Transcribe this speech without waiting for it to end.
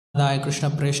दाय कृष्ण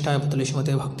प्रेष्ठाय पुतले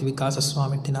श्रीमते भक्ति विकास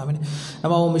स्वामी नामिने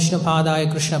नमो विष्णुपादाय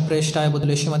कृष्ण प्रेष्ठाय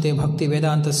पुतले श्रीमते भक्ति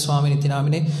वेदांत स्वामी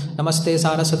नामिने नमस्ते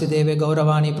सारस्वती देवे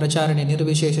गौरवाणी प्रचारिणे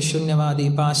निर्विशेष शून्यवादी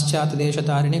पाश्चात्य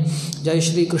देशतारिणे जय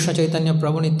श्री कृष्ण चैतन्य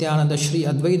प्रभु नित्यानंद श्री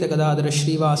अद्वैत गदाधर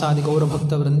श्रीवासादि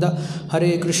गौरभक्त वृंद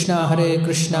हरे कृष्ण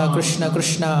कृष्ण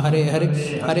कृष्ण हरे हरे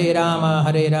हरे राम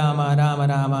राम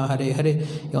राम हरे हरे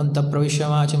योऽन्त प्रविश्य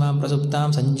वाचिमां प्रसुप्तां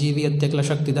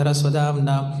सञ्जीवयत्यखिलशक्तिधर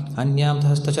स्वधाम्ना अन्यां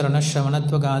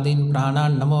हस्तचरणश्रवणत्वगादीन्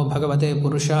प्राणान् नमो भगवते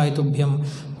पुरुषाय तुभ्यं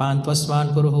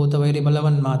पान्त्वस्मान्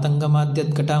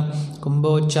पुरुहूतवैरिबलवन्मातङ्गमाद्यत्कटां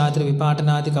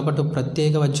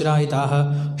कुम्भोच्चात्रिविपाटनादिकपटुप्रत्येकवज्रायिताः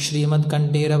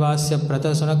श्रीमत्कण्ठेरवास्य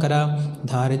प्रतसुनकरा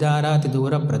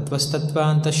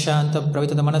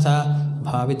धारिदारातिदूरप्रध्वस्तत्वान्तशान्तप्रवितमनसा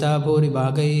भाविता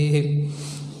भूरिभागैः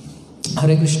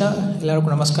हरे कृष्णा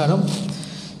எல்லாருக்கும் நமஸ்காரம்.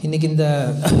 இன்றைக்கி இந்த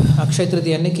அக்ஷய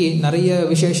திருதி அன்னைக்கு நிறைய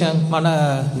விசேஷமான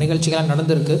நிகழ்ச்சிகள்லாம்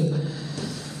நடந்திருக்கு.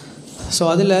 ஸோ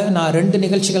அதில் நான் 2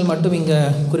 நிகழ்ச்சிகள் மட்டும் இங்கே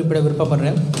குறிப்பிட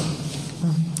விருப்பப்படுறேன்.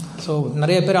 ஸோ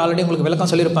நிறைய பேர் ஆல்ரெடி உங்களுக்கு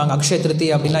விளக்கம் சொல்லியிருப்பாங்க, அக்ஷய திருதி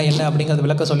அப்படின்னா என்ன அப்படிங்கிறது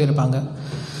விளக்கம் சொல்லியிருப்பாங்க.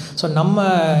 ஸோ நம்ம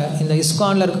இந்த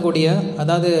இஸ்கானில் இருக்கக்கூடிய,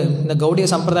 அதாவது இந்த கௌடிய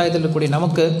சம்பிரதாயத்தில் இருக்கக்கூடிய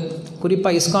நமக்கு,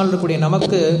 குறிப்பாக இஸ்கானில் இருக்கக்கூடிய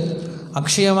நமக்கு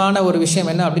அக்ஷயமான ஒரு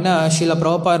விஷயம் என்ன அப்படின்னா ஸ்ரீல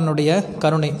பிரபுபாதனுடைய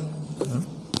கருணை.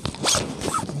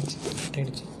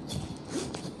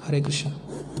 ஹரே கிருஷ்ணா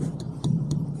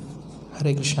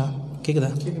ஹரே கிருஷ்ணா.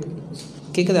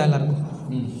 கேட்குதா எல்லாருக்கும்?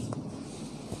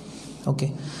 ஓகே.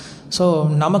 ஸோ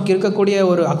நமக்கு இருக்கக்கூடிய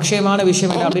ஒரு அக்ஷயமான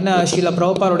விஷயம் என்ன அப்படின்னா ஸ்ரீல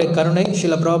பிரபுபாதனுடைய கருணை,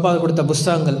 ஸ்ரீல பிரபுபாதர் கொடுத்த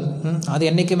புஸ்தகங்கள். அது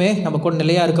என்றைக்குமே நம்ம கூட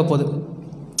நிலையாக இருக்க போகுது.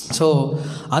 ஸோ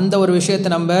அந்த ஒரு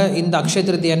விஷயத்தை நம்ம இந்த அக்ஷய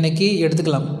திருதி அன்னைக்கு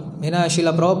எடுத்துக்கலாம். ஏன்னா ஸ்ரீல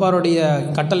பிரபுபாதருடைய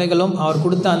கட்டளைகளும் அவர்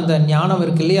கொடுத்த அந்த ஞானம்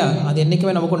இருக்குது இல்லையா, அது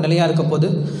என்றைக்குமே நமக்கு நிலையாக இருக்க போகுது.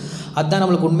 அதுதான்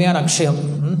நம்மளுக்கு உண்மையான அக்ஷயம்,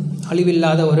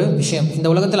 அழிவில்லாத ஒரு விஷயம். இந்த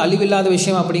உலகத்தில் அழிவில்லாத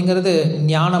விஷயம் அப்படிங்கிறது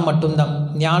ஞானம் மட்டும்தான்.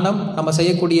 ஞானம், நம்ம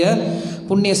செய்யக்கூடிய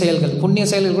புண்ணிய செயல்கள்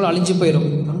கூட அழிஞ்சு போயிடும்.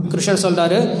 கிருஷ்ணர்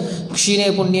சொல்கிறாரு, க்ஷீணே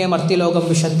புண்ணிய மர்த்திலோகம்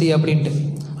விஷந்தி அப்படின்ட்டு.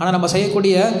 ஆனால் நம்ம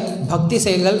செய்யக்கூடிய பக்தி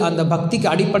செயல்கள், அந்த பக்திக்கு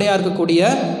அடிப்படையாக இருக்கக்கூடிய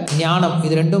ஞானம்,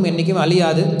 இது ரெண்டும் என்றைக்கும்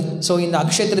அழியாது. ஸோ இந்த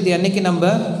அக்ஷய திருதி அன்னைக்கு நம்ம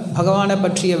பகவானை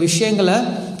பற்றிய விஷயங்களை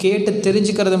கேட்டு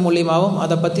தெரிஞ்சுக்கிறது மூலியமாகவும்,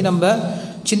 அதை பற்றி நம்ம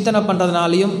சிந்தனை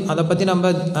பண்ணுறதுனாலையும், அதை பற்றி நம்ம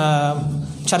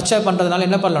சர்ச்சை பண்ணுறதுனால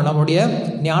என்ன பண்ணலாம், நம்மளுடைய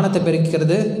ஞானத்தை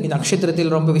பெருக்கிறது இந்த அக்ஷய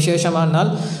திருதியில் ரொம்ப விசேஷமான நாள்.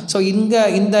 ஸோ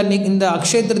இந்த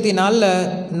அக்ஷய திருதி நாளில்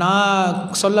நான்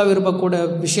சொல்ல விரும்பக்கூட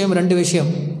விஷயம் 2 விஷயம்.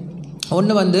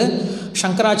 ஒன்று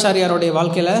சங்கராச்சாரியாருடைய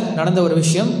வாழ்க்கையில் நடந்த ஒரு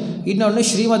விஷயம், இன்னொன்று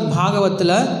ஸ்ரீமத்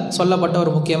பாகவத்தில் சொல்லப்பட்ட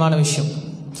ஒரு முக்கியமான விஷயம்.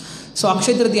 ஸோ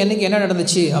அக்ஷய திருதி அன்னைக்கு என்ன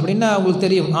நடந்துச்சு அப்படின்னா உங்களுக்கு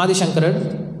தெரியும், ஆதிசங்கரர்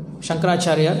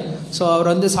சங்கராச்சாரியார். ஸோ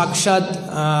அவர் சாக்ஷாத்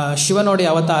சிவனுடைய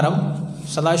அவதாரம்,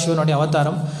 சதாசிவனுடைய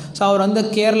அவதாரம். ஸோ அவர்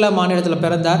கேரள மாநிலத்தில்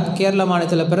பிறந்தார். கேரள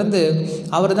மாநிலத்தில் பிறந்து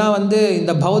அவர் தான்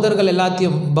இந்த பௌத்தர்களை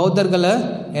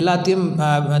எல்லாத்தையும்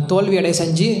தோல்வியடை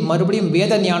செஞ்சு மறுபடியும்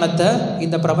வேத ஞானத்தை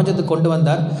இந்த பிரபஞ்சத்துக்கு கொண்டு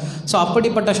வந்தார். ஸோ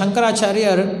அப்படிப்பட்ட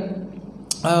சங்கராச்சாரியார்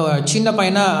சின்ன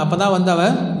பையனாக அப்போ தான்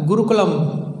அவன்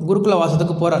குருகுல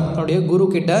வாசத்துக்கு போகிறார். அவருடைய குரு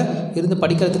கிட்ட இருந்து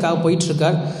படிக்கிறதுக்காக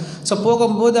போயிட்டுருக்கார். ஸோ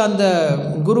போகும்போது அந்த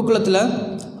குருகுலத்தில்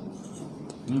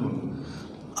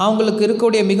அவங்களுக்கு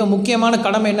இருக்கக்கூடிய மிக முக்கியமான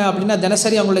கடமை என்ன அப்படின்னா,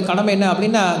 தினசரி அவங்களுடைய கடமை என்ன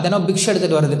அப்படின்னா தினம் பிக்ஷை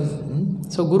எடுத்துகிட்டு வருது.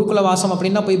 ஸோ குருகுல வாசம்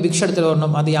அப்படின்னா போய் பிக்ஷை எடுத்துகிட்டு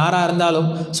வரணும், அது யாராக இருந்தாலும்.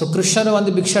 ஸோ கிருஷ்ணரும்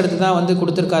பிக்ஷை எடுத்து தான்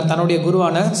கொடுத்துருக்கார் தன்னுடைய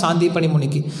குருவான சாந்தீபனி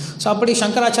முனிக்கு. ஸோ அப்படி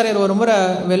சங்கராச்சாரியர் ஒரு முறை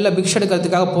வெளில பிக்ஷை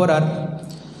எடுக்கிறதுக்காக போகிறார்.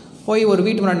 போய் ஒரு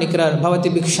வீட்டு முன்னாடி நிற்கிறார். பவதி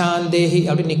பிக்ஷான் தேஹி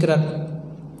அப்படின்னு நிற்கிறார்.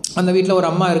 அந்த வீட்டில் ஒரு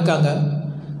அம்மா இருக்காங்க.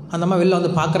 அந்த அம்மா வெளில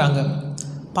பார்க்குறாங்க.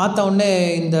 பார்த்த உடனே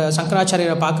இந்த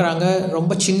சங்கராச்சாரியரை பார்க்குறாங்க.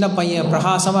 ரொம்ப சின்ன பையன்,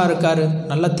 பிரகாசமாக இருக்கார்,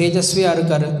 நல்ல தேஜஸ்வியாக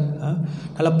இருக்கார்,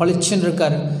 நல்லா பளிச்சுன்னு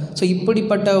இருக்கார். ஸோ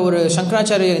இப்படிப்பட்ட ஒரு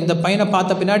சங்கராச்சாரியர் இந்த பையனை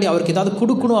பார்த்த பின்னாடி அவருக்கு ஏதாவது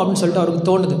கொடுக்கணும் அப்படின்னு சொல்லிட்டு அவருக்கு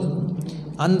தோணுது.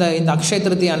 இந்த அக்ஷய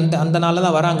திருதி அந்த நாளில்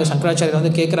தான் வராங்க.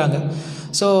 சங்கராச்சாரியர் கேட்குறாங்க.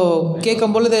 ஸோ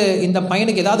கேட்கும் பொழுது இந்த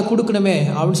பையனுக்கு ஏதாவது கொடுக்கணுமே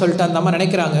அப்படின்னு சொல்லிட்டு அந்த அம்மா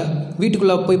நினைக்கிறாங்க.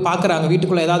 வீட்டுக்குள்ளே போய் பார்க்குறாங்க,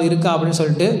 வீட்டுக்குள்ளே ஏதாவது இருக்கா அப்படின்னு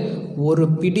சொல்லிட்டு. ஒரு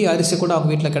பிடி அரிசி கூட அவங்க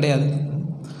வீட்டில் கிடையாது.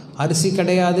 அரிசி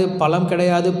கிடையாது, பழம்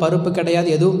கிடையாது, பருப்பு கிடையாது,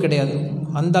 எதுவும் கிடையாது.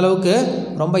 அந்த அளவுக்கு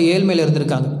ரொம்ப ஏழ்மையில்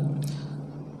இருந்திருக்காங்க.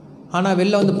 ஆனால்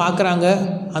வெளில பார்க்குறாங்க,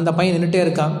 அந்த பையன் நின்றுட்டே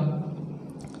இருக்கான்.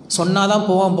 சொன்னால் தான்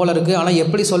போவான் போல இருக்குது. ஆனால்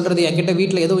எப்படி சொல்கிறது, என்கிட்ட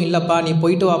வீட்டில் எதுவும் இல்லைப்பா, நீ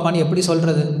போயிட்டு வாப்பான்னு எப்படி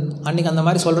சொல்கிறது? அன்றைக்கி அந்த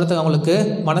மாதிரி சொல்கிறதுக்கு அவங்களுக்கு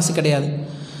மனசு கிடையாது.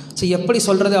 ஸோ எப்படி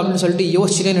சொல்கிறது அப்படின்னு சொல்லிட்டு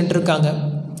யோசிச்சுட்டே நின்றுருக்காங்க.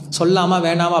 சொல்லாமா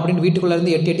வேணாமா அப்படின்னு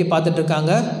வீட்டுக்குள்ளேருந்து எட்டி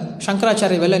பார்த்துட்ருக்காங்க.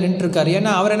 சங்கராச்சாரியர் வெளில நின்றுருக்காரு.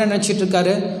 ஏன்னா அவர் என்ன நினச்சிட்டு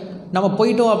இருக்காரு, நம்ம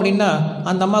போயிட்டோம் அப்படின்னா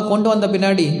அந்த அம்மா கொண்டு வந்த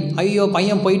பின்னாடி ஐயோ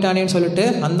பையன் போயிட்டானேன்னு சொல்லிட்டு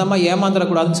அந்த அம்மா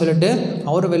ஏமாந்துடக்கூடாதுன்னு சொல்லிட்டு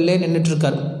அவர் வெளிலே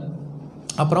நின்றுட்டுருக்கார்.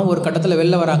 அப்புறம் ஒரு கட்டத்தில்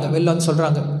வெளில வராங்க. வெளில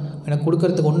சொல்கிறாங்க, எனக்கு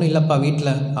கொடுக்கறதுக்கு ஒன்றும் இல்லைப்பா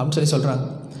வீட்டில் அப்படின்னு சொல்கிறாங்க.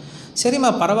 சரிம்மா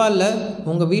பரவாயில்ல,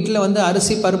 உங்கள் வீட்டில் வந்து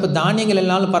அரிசி பருப்பு தானியங்கள்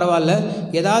இல்லைனாலும் பரவாயில்ல,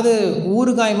 ஏதாவது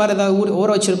ஊறுகாய் மாதிரி ஏதாவது ஊற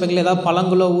வச்சுருப்பீங்களே, ஏதாவது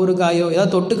பழங்களோ ஊறுகாயோ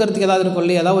ஏதாவது தொட்டுக்கிறதுக்கு ஏதாவது இருக்கும்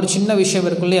இல்லையா, ஏதாவது ஒரு சின்ன விஷயம்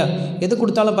இருக்கும் இல்லையா, எது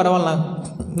கொடுத்தாலும் பரவாயில்ல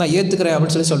நான் ஏற்றுக்கிறேன்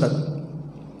அப்படின்னு சொல்கிறார்.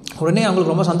 உடனே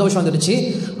அவங்களுக்கு ரொம்ப சந்தோஷம் வந்துடுச்சு.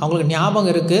 அவங்களுக்கு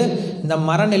ஞாபகம் இருக்குது, இந்த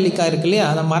மர நெல்லிக்காய் இருக்கு இல்லையா,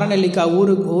 அந்த மர நெல்லிக்காய்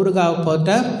ஊறுகாய் போட்ட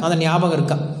அந்த ஞாபகம்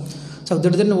இருக்கா. ஸோ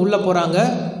திடீர்னு உள்ளே போகிறாங்க,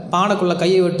 பானைக்குள்ளே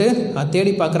கையை விட்டு அதை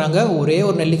தேடி பார்க்குறாங்க. ஒரே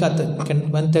ஒரு நெல்லிக்காய்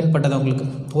தென்பட்டது அவங்களுக்கு.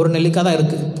 ஒரு நெல்லிக்காய் தான்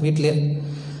இருக்குது வீட்டிலே.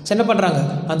 ஸோ என்ன பண்ணுறாங்க,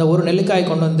 அந்த ஒரு நெல்லிக்காயை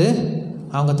கொண்டு வந்து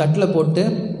அவங்க தட்டில் போட்டு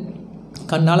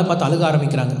கண்ணால் பார்த்து அழுக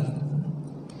ஆரம்பிக்கிறாங்க.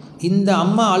 இந்த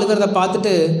அம்மா அழுகிறத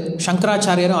பார்த்துட்டு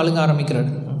சங்கராச்சாரியரும் அழுக ஆரம்பிக்கிறார்.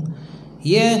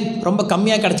 ஏன் ரொம்ப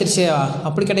கம்மியாக கிடச்சிருச்சே?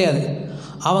 அப்படி கிடையாது.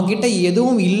 அவங்ககிட்ட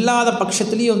எதுவும் இல்லாத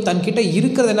பட்சத்துலேயும் தன்கிட்ட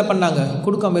இருக்கிறது என்ன பண்ணாங்க,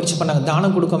 கொடுக்க முயற்சி பண்ணாங்க,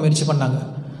 தானம் கொடுக்க முயற்சி பண்ணாங்க.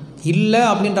 இல்லை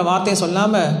அப்படின்ற வார்த்தையை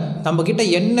சொல்லாமல் நம்மக்கிட்ட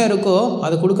என்ன இருக்கோ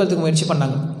அதை கொடுக்கறதுக்கு முயற்சி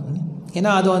பண்ணாங்க.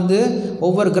 ஏன்னா அது வந்து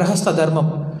ஒவ்வொரு கிரகஸ்த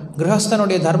தர்மம்.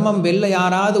 கிரகஸ்தனுடைய தர்மம் வெளில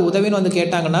யாராவது உதவின்னு வந்து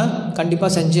கேட்டாங்கன்னா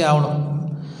கண்டிப்பாக செஞ்சே ஆகணும்.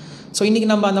 ஸோ இன்றைக்கி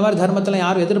நம்ம அந்த மாதிரி தர்மத்தில்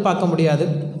யாரும் எதிர்பார்க்க முடியாது.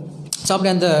 ஸோ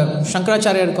அப்படி அந்த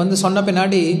சங்கராச்சாரியருக்கு வந்து சொன்ன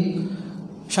பின்னாடி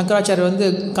சங்கராச்சாரியர் வந்து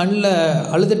கண்ணில்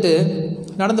அழுதுட்டு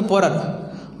நடந்து போகிறார்.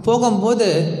 போகும்போது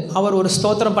அவர் ஒரு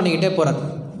ஸ்தோத்திரம் பண்ணிக்கிட்டே போகிறார்,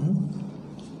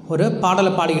 ஒரு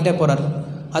பாடலை பாடிக்கிட்டே போகிறார்.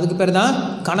 அதுக்கு பேர் தான்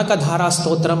கனகதாரா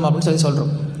ஸ்தோத்திரம் அப்படின்னு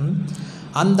சொல்கிறோம்.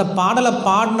 அந்த பாடலை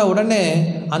பாடின உடனே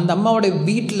அந்த அம்மாவுடைய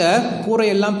வீட்டில்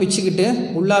கூரையெல்லாம் பிச்சுக்கிட்டு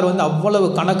உள்ளார் வந்து அவ்வளவு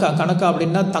கணக்கா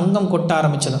அப்படின்னா தங்கம் கொட்ட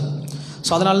ஆரம்பிச்சதான்.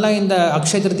 ஸோ அதனால தான் இந்த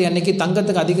அக்ஷய திருத்தி அன்னைக்கு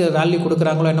தங்கத்துக்கு அதிக வேல்யூ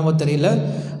கொடுக்குறாங்களோ என்னமோ தெரியல.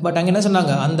 பட் அங்கே என்ன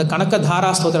சொன்னாங்க, அந்த கனகதாரா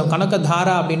ஸ்தோத்திரம்,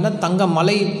 கனகதாரா அப்படின்னா தங்க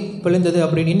மலை விழுந்தது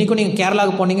அப்படின்னு. இன்றைக்கும் நீங்கள்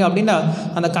கேரளாவுக்கு போனீங்க அப்படின்னா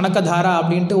அந்த கனகதாரா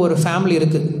அப்படின்ட்டு ஒரு ஃபேமிலி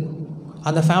இருக்குது.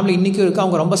 அந்த ஃபேமிலி இன்றைக்கும் இருக்குது.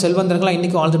 அவங்க ரொம்ப செல்வந்தர்களாக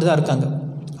இன்றைக்கும் வாழ்ந்துட்டு தான் இருக்காங்க.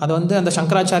 அது வந்து அந்த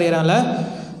சங்கராச்சாரியரால்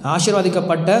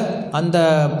ஆசீர்வாதிக்கப்பட்ட அந்த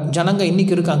ஜனங்க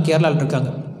இன்றைக்கி இருக்காங்க, கேரளாவில் இருக்காங்க.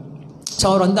 ஸோ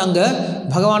அவர் வந்து அங்கே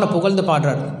பகவானை புகழ்ந்து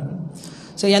பாடுறார்.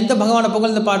 ஸோ எந்த பகவானை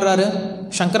புகழ்ந்து பாடுறாரு?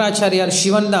 சங்கராச்சாரியார்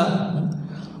சிவன் தான்.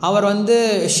 அவர் வந்து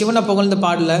சிவனை புகழ்ந்து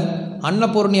பாடல,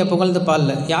 அன்னபூர்ணியை புகழ்ந்து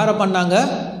பாடல. யாரை பண்ணாங்க?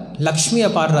 லக்ஷ்மியை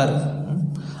பாடுறாரு.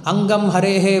 அங்கம்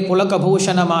ஹரேஹே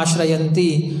புலகபூஷணம் ஆஸ்ரயந்தி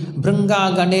பிருங்கா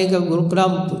கணேக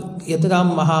குருகுலம்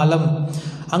எதுதாம் மகாலம்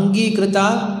அங்கீகிருதா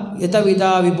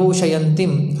எதவிதா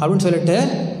விபூஷயந்திம் அப்படின்னு சொல்லிட்டு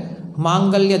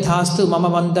மாங்கல்ய தாஸ்து மம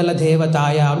மந்தல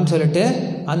தேவதாயா அப்படின்னு சொல்லிட்டு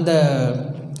அந்த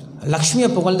லக்ஷ்மியை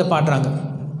புகழ்ந்து பாடுறாங்க.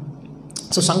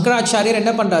 ஸோ சங்கராச்சாரியர்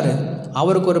என்ன பண்ணுறாரு,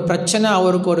 அவருக்கு ஒரு பிரச்சனை,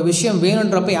 அவருக்கு ஒரு விஷயம்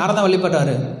வேணுன்றப்ப யாரை தான்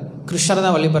வழிபடுறாரு? கிருஷ்ணரை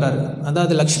தான் வழிபடுறாரு.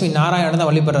 அதாவது லக்ஷ்மி நாராயணன்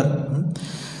தான் வழிபடுறாரு.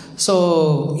 ஸோ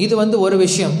இது வந்து ஒரு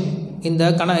விஷயம்.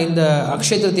 இந்த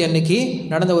அக்ஷய திருத்தி அன்னைக்கு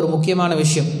நடந்த ஒரு முக்கியமான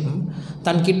விஷயம்.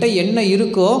 தன்கிட்ட என்ன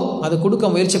இருக்கோ அதை கொடுக்க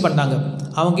முயற்சி பண்ணாங்க.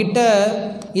 அவங்ககிட்ட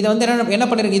இதை வந்து என்ன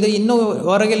பண்ணிருக்கு, இதை இன்னும்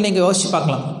வரையில் நீங்கள் யோசிச்சு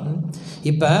பார்க்கலாம்.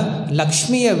 இப்போ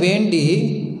லக்ஷ்மியை வேண்டி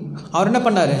அவர் என்ன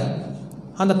பண்ணார்,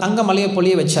 அந்த தங்க மலையை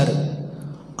பொழிய வச்சார்.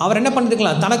 அவர் என்ன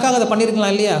பண்ணிருக்கலாம், தனக்காக அதை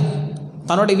பண்ணியிருக்கலாம் இல்லையா?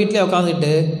 தன்னுடைய வீட்டிலே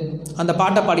உட்காந்துட்டு அந்த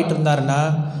பாட்டை பாடிட்டு இருந்தாருன்னா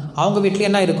அவங்க வீட்டிலே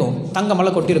என்ன இருக்கும், தங்க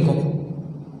மலை கொட்டியிருக்கும்.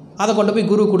 அதை கொண்டு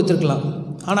போய் குரு கொடுத்துருக்கலாம்.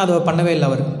 ஆனால் அதை பண்ணவே இல்லை.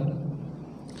 அவர்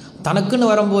தனக்குன்னு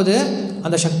வரும்போது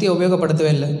அந்த சக்தியை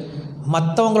உபயோகப்படுத்தவே இல்லை.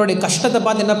 மற்றவங்களுடைய கஷ்டத்தை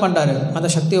பார்த்து என்ன பண்ணுறாரு, அந்த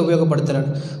சக்தியை உபயோகப்படுத்துகிறார்.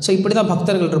 ஸோ இப்படி தான்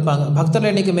பக்தர்கள் இருப்பாங்க.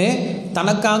 பக்தர்கள் என்றைக்குமே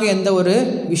தனக்காக எந்த ஒரு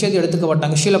விஷயத்தை எடுத்துக்க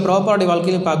மாட்டாங்க. ஸ்ரீல பிரபுபாதுடைய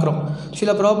வாழ்க்கையிலும் பார்க்குறோம்.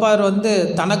 ஸ்ரீல பிரபுபாதர் வந்து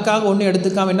தனக்காக ஒன்றும்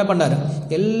எடுத்துக்காமல் என்ன பண்ணார்,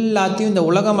 எல்லாத்தையும் இந்த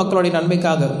உலக மக்களுடைய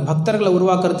நன்மைக்காக பக்தர்களை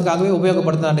உருவாக்குறதுக்காகவே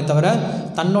உபயோகப்படுத்தினாரே தவிர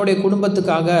தன்னுடைய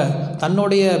குடும்பத்துக்காக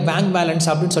தன்னுடைய பேங்க் பேலன்ஸ்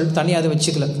அப்படின்னு சொல்லிட்டு தனியாக அதை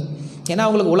வச்சுக்கல. ஏன்னா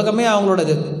அவங்களுக்கு உலகமே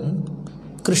அவங்களோடது,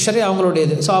 கிருஷ்ணரே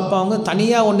அவங்களுடையது. ஸோ அப்போ அவங்க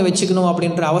தனியாக ஒன்று வச்சுக்கணும்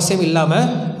அப்படின்ற அவசியம் இல்லாமல்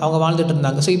அவங்க வாழ்ந்துட்டு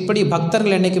இருந்தாங்க. ஸோ இப்படி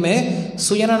பக்தர்கள் என்றைக்குமே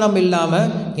சுயநலம் இல்லாமல்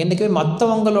என்றைக்குமே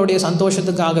மற்றவங்களுடைய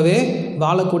சந்தோஷத்துக்காகவே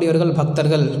வாழக்கூடியவர்கள்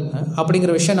பக்தர்கள்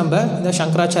அப்படிங்கிற விஷயம் நம்ம இந்த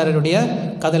சங்கராச்சாரியருடைய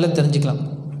கதையில் தெரிஞ்சுக்கலாம்.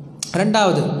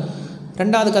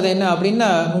 ரெண்டாவது கதை என்ன அப்படின்னா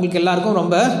உங்களுக்கு எல்லாருக்கும்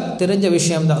ரொம்ப தெரிஞ்ச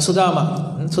விஷயம்தான்.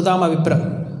 சுதாமா விப்ர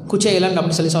குச்சேலன்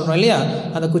அப்படின்னு சொல்கிறோம் இல்லையா,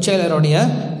 அந்த குச்சேலருடைய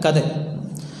கதை.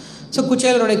 ஸோ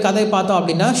குச்சேலருடைய கதை பார்த்தோம்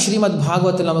அப்படின்னா ஸ்ரீமத்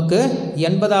பாகவத்தில் நமக்கு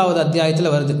 80வது அத்தியாயத்தில்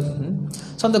வருது.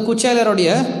 ஸோ அந்த குச்சேலருடைய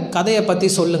கதையை பற்றி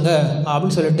சொல்லுங்கள்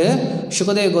அப்படின்னு சொல்லிட்டு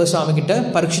சுகதேவ கோஸ்வாமி கிட்ட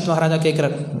பரீட்சித் மகாராஜா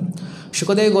கேட்குறாரு.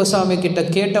 சுகதேவ கோஸ்வாமி கிட்ட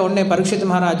கேட்ட உடனே பரீட்சித்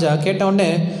மகாராஜா கேட்ட உடனே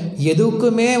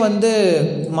எதுக்குமே வந்து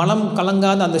மனம்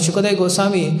கலங்காத அந்த சுகதேவ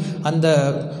கோஸ்வாமி அந்த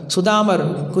சுதாமர்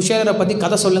குச்சேலரை பற்றி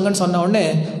கதை சொல்லுங்கன்னு சொன்ன உடனே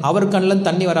அவர் கண்ணில்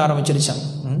தண்ணி வர ஆரம்பிச்சிருச்சான்.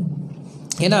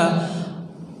 ஏன்னா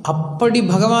அப்படி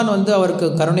பகவான் வந்து அவருக்கு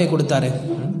கருணையை கொடுத்தாரு,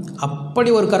 அப்படி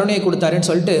ஒரு கருணையை கொடுத்தாருன்னு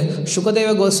சொல்லிட்டு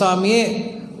சுகதேவ கோஸ்வாமியே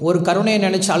ஒரு கருணையை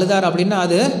நினச்சி அழுதார் அப்படின்னா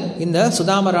அது இந்த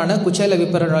சுதாமரான குச்சேல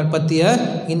விப்ரரை பற்றிய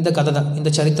இந்த கதை தான், இந்த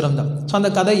சரித்திரம் தான். ஸோ அந்த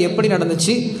கதை எப்படி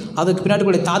நடந்துச்சு, அதுக்கு பின்னாடி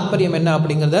கூடிய தாத்பரியம் என்ன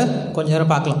அப்படிங்கிறத கொஞ்சம்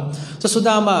நேரம் பார்க்கலாம். ஸோ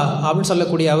சுதாமா அப்படின்னு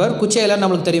சொல்லக்கூடிய அவர் குச்சேலர்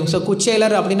நம்மளுக்கு தெரியும். ஸோ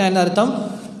குச்சேலர் அப்படின்னா என்ன அர்த்தம்?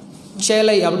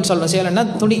 சேலை அப்படின்னு சொல்கிறோம். சேலைன்னா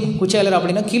துணி. குச்சேலர்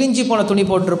அப்படின்னா கிழிஞ்சி போன துணி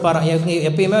போட்டிருப்பாராம்.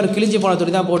 எப்பயுமே ஒரு கிழிஞ்சி போன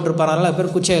துணி தான் போட்டிருப்பார், அதனால்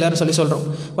பேர் குச்சேலர் சொல்லி சொல்கிறோம்.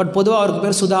 பட் பொதுவாக அவருக்கு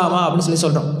பேர் சுதாமா அப்படின்னு சொல்லி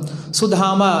சொல்கிறோம்.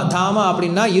 சுதாமா, தாமா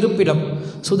அப்படின்னா இருப்பிடம்,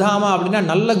 சுதாமா அப்படின்னா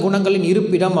நல்ல குணங்களின்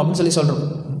இருப்பிடம் அப்படின்னு சொல்லி சொல்கிறோம்.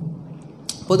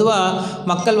 பொதுவாக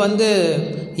மக்கள் வந்து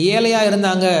ஏழையாக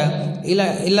இருந்தாங்க,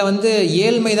 இல்லை வந்து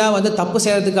ஏழ்மை தான் வந்து தப்பு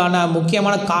செய்கிறதுக்கான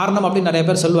முக்கியமான காரணம் அப்படின்னு நிறைய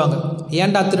பேர் சொல்லுவாங்க.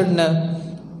 ஏன்டா திருடினேன்,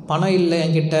 பணம் இல்லை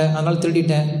என்கிட்ட அதனால்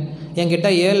திருடிட்டேன், என்கிட்ட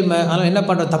ஏழ்மை அதனால் என்ன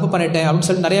பண்ணுறேன், தப்பு பண்ணிட்டேன் அப்படின்னு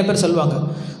சொல்லி நிறைய பேர் சொல்லுவாங்க.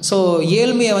 ஸோ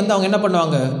ஏழ்மையை வந்து அவங்க என்ன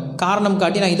பண்ணுவாங்க, காரணம்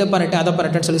காட்டி நான் இதை பண்ணிட்டேன் அதை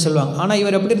பண்ணிட்டேன்னு சொல்லி சொல்லுவாங்க. ஆனால்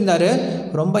இவர் எப்படி இருந்தார்,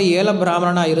 ரொம்ப ஏழை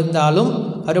பிராமணனாக இருந்தாலும்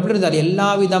அவர் எப்படி இருந்தார், எல்லா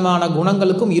விதமான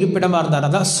குணங்களுக்கும் இருப்பிடமாக இருந்தார்.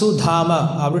 அதான் சுதாமா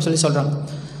அப்படின்னு சொல்லி சொல்கிறாங்க.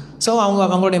 ஸோ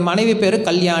அவங்களுடைய மனைவி பேர்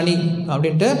கல்யாணி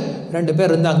அப்படின்ட்டு 2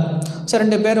 பேர் இருந்தாங்க. ஸோ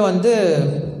 2 பேர் வந்து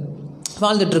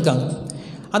வாழ்ந்துட்டுருக்காங்க.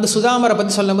 அந்த சுதாமரை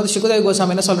பற்றி சொல்லும்போது சுகதேவ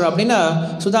கோஸ்வாமி என்ன சொல்கிறார் அப்படின்னா,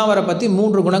 சுதாமரை பற்றி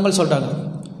 3 குணங்கள் சொல்கிறாங்க.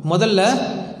 முதல்ல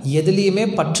எதுலேயுமே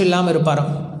பற்று இல்லாமல் இருப்பார்.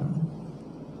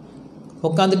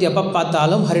 உட்காந்துட்டு எப்போ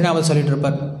பார்த்தாலும் ஹரிநாமம் சொல்லிகிட்டு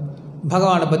இருப்பார்.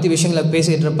 பகவானை பற்றி விஷயங்களை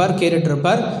பேசிகிட்டு இருப்பார், கேட்டுட்டு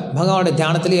இருப்பார், பகவானுடைய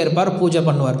தியானத்திலேயே இருப்பார், பூஜை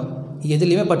பண்ணுவார்.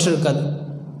 எதுலேயுமே பற்று இருக்காது.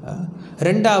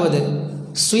 2வது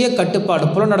சுய கட்டுப்பாடு,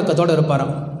 புலநடக்கத்தோடு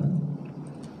இருப்பாராம்.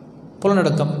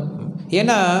 புலநடக்கம்,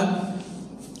 ஏன்னா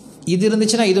இது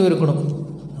இருந்துச்சுன்னா இதுவும் இருக்கணும்.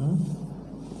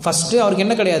 ஃபஸ்ட்டு அவருக்கு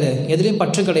என்ன கிடையாது, எதுலேயும்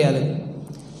பற்று கிடையாது.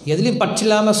 எதுலேயும் பற்று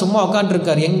இல்லாமல் சும்மா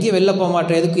உட்காந்துருக்கார். எங்கேயும் வெளில போக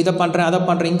மாட்டேன், எதுக்கு இதை பண்ணுறேன் அதை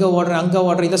பண்ணுறேன், இங்கே ஓடுறேன் அங்கே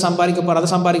ஓடுறேன், இதை சம்பாதிக்க போகிறேன் அதை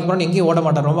சம்பாதிக்க போகிறேன்னு எங்கேயும் ஓட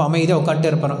மாட்டார். ரொம்ப அமைதியாக உட்காந்துட்டே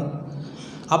இருப்பார்.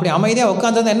 அப்படி அமைதியாக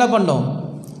உட்காந்துருந்தா என்ன பண்ணணும்,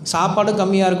 சாப்பாடும்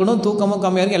கம்மியாக இருக்கணும், தூக்கமும்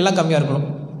கம்மியாக இருக்கும், எல்லாம் கம்மியாக இருக்கணும்.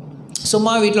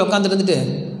 சும்மா வீட்டில் உட்காந்துட்டு இருந்துட்டு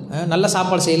நல்ல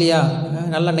சாப்பாடு செய்யலையா,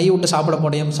 நல்லா நெய் விட்டு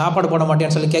சாப்பாடு போட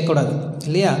மாட்டேன்னு சொல்லி கேட்கக்கூடாது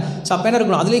இல்லையா. ஸோ அப்போ என்ன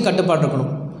இருக்கணும், அதுலேயும் கட்டுப்பாடு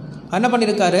இருக்கணும். என்ன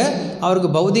பண்ணியிருக்காரு, அவருக்கு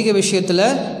பௌதிக விஷயத்தில்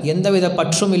எந்தவித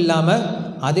பற்றும் இல்லாமல்,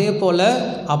 அதே போல்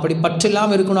அப்படி பற்று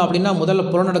இல்லாமல் இருக்கணும் அப்படின்னா முதல்ல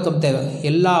புலநடக்கம் தேவை.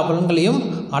 எல்லா புலன்களையும்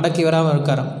அடக்கி வராமல்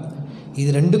இருக்காராம். இது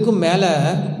 2க்கும் மேலே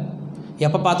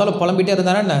எப்போ பார்த்தாலும் புலம்பிகிட்டே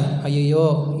இருந்தாரா என்ன, ஐயோ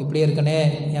இப்படியே இருக்கனே,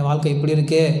 என் வாழ்க்கை இப்படி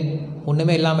இருக்கே,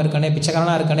 ஒன்றுமே இல்லாமல் இருக்கனே,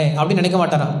 பிச்சைக்காரனாக இருக்கனே அப்படின்னு நினைக்க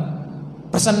மாட்டாராம்.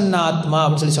 பிரசன்னாத்மா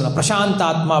அப்படின்னு சொல்லி சொல்கிறார், பிரசாந்த்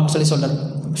ஆத்மா அப்படின்னு சொல்லி சொல்கிறார்.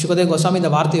 சுகதேவ கோஸ்வாமி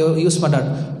இந்த வார்த்தையை யூஸ் பண்ணுறார்.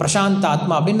 பிரசாந்த்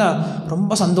ஆத்மா அப்படின்னா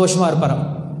ரொம்ப சந்தோஷமாக இருப்பாராம்.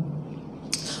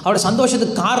 அவரோட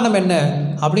சந்தோஷத்துக்கு காரணம் என்ன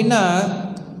அப்படின்னா,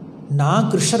 நான்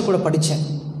கிருஷ்ணர் கூட படித்தேன்,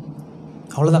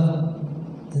 அவ்வளோதான்,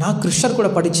 நான் கிருஷ்ணர் கூட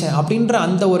படித்தேன் அப்படின்ற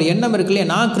அந்த ஒரு எண்ணம் இருக்கு இல்லையா,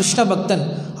 நான் கிருஷ்ண பக்தன்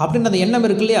அப்படின்ற அந்த எண்ணம்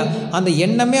இருக்கு இல்லையா, அந்த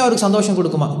எண்ணமே அவருக்கு சந்தோஷம்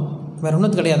கொடுக்குமா, வேறு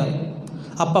ஒன்றும் கிடையாது.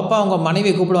 அப்பப்போ அவங்க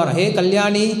மனைவியை கூப்பிடுவார், ஹே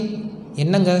கல்யாணி,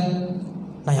 என்னங்க,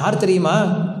 நான் யார் தெரியுமா,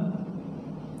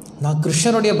 நான்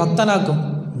கிருஷ்ணருடைய பக்தனாக்கும்,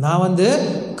 நான் வந்து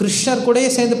கிருஷ்ணர் கூடயே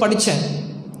சேர்ந்து படித்தேன்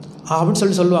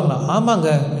அப்படின்னு சொல்லுவாங்களா. ஆமாங்க,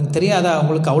 எனக்கு தெரியாதா,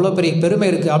 உங்களுக்கு அவ்வளோ பெரிய பெருமை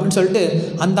இருக்குது அப்படின்னு சொல்லிட்டு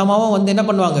அந்த அம்மாவும் வந்து என்ன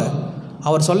பண்ணுவாங்க,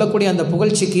 அவர் சொல்லக்கூடிய அந்த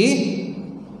புகழ்ச்சிக்கு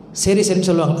சரி சரின்னு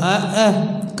சொல்லுவாங்க.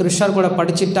 கிருஷ்ணர் கூட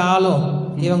படிச்சுட்டாலும்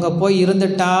இவங்க போய்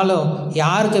இருந்துட்டாலும்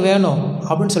யாருக்கு வேணும்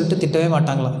அப்படின்னு சொல்லிட்டு திட்டவே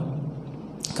மாட்டாங்களாம்.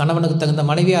 கணவனுக்கு தகுந்த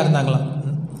மனைவியாக இருந்தாங்களாம்.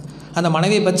 அந்த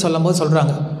மனைவியை பற்றி சொல்லும் போது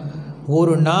சொல்கிறாங்க,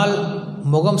 ஒரு நாள்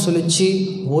முகம் சுழிச்சு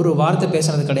ஒரு வார்த்தை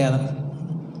பேசுனது கிடையாது.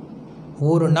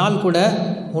 ஒரு நாள் கூட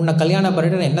உன்னை கல்யாணம்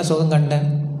பண்ணிட்டு நான் என்ன சுகம் கண்டேன்,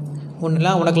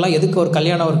 உனக்கெல்லாம் எதுக்கு ஒரு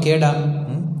கல்யாணம், ஒரு கேடா,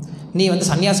 நீ வந்து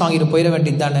சன்னியாசம் வாங்கிட்டு போயிட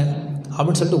வேண்டியது தானே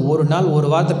அப்படின்னு சொல்லிட்டு ஒரு நாள் ஒரு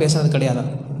வார்த்தை பேசுனது கிடையாது.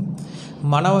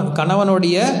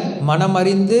 கணவனுடைய மனம்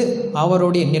அறிந்து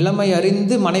அவருடைய நிலைமை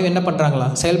அறிந்து மனைவி என்ன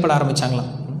பண்ணுறாங்களாம், செயல்பட ஆரம்பித்தாங்களாம்.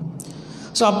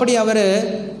 ஸோ அப்படி அவர்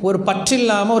ஒரு பற்று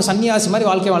இல்லாமல் ஒரு சன்னியாசி மாதிரி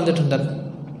வாழ்க்கை வாழ்ந்துட்டு இருந்தார்.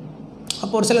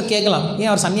 அப்போ ஒரு சிலர் கேட்கலாம்,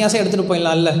 ஏன் அவர் சன்னியாசம் எடுத்துகிட்டு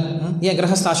போயிடலாம் இல்லை, ஏன்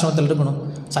கிரகஸ்தாசிரமத்தில் இருக்கணும்,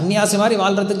 சன்னியாசி மாதிரி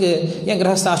வாழ்கிறதுக்கு ஏன்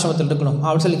கிரகஸ்தாசிரமத்தில் இருக்கணும்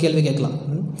அப்படின்னு சொல்லி கேள்வி கேட்கலாம்.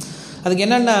 அதுக்கு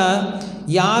என்னென்னா,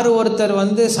 யார் ஒருத்தர்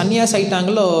வந்து சன்னியாசி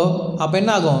ஆகிட்டாங்களோ அப்போ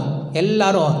என்ன ஆகும்,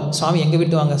 எல்லாரும் சுவாமி எங்கள்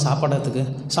வீட்டு வாங்க சாப்பிட்றதுக்கு,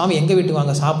 சுவாமி எங்கள் வீட்டுக்கு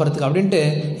வாங்க சாப்பிட்றதுக்கு அப்படின்ட்டு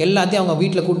எல்லாத்தையும் அவங்க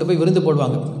வீட்டில் கூப்பிட்டு போய் விருந்து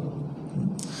போடுவாங்க.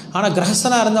 ஆனால்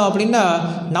கிரகஸ்தனாக இருந்தோம் அப்படின்னா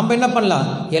நம்ம என்ன பண்ணலாம்,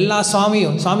 எல்லா சுவாமி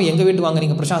எங்கள் வீட்டுக்கு வாங்க,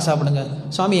 நீங்கள் பிரசாதம் சாப்பிடுங்க,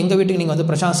 சுவாமி எங்கள் வீட்டுக்கு நீங்கள் வந்து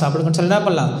பிரசாதம் சாப்பிடுங்கன்னு சொல்லி என்ன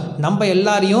பண்ணலாம், நம்ம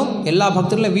எல்லாரையும் எல்லா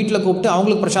பக்தர்களையும் வீட்டில் கூப்பிட்டு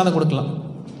அவங்களுக்கு பிரசாதம் கொடுக்கலாம்.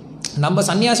 நம்ம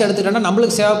சன்னியாசி எடுத்துக்கிட்டோன்னா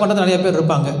நம்மளுக்கு சேவை பண்ணுறது நிறைய பேர்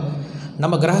இருப்பாங்க,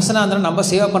 நம்ம கிரகஸ்தனாக இருந்தாலும் நம்ம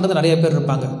சேவை பண்ணுறது நிறைய பேர்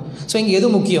இருப்பாங்க. ஸோ இங்கே எது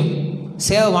முக்கியம்,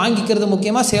 சேவை வாங்கிக்கிறது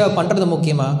முக்கியமாக சேவை பண்ணுறது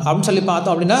முக்கியமா அப்படின்னு சொல்லி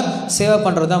பார்த்தோம் அப்படின்னா சேவை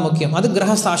பண்ணுறது தான் முக்கியம். அது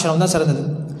கிரகஸ்தாசிரமம் தான் சிறந்தது.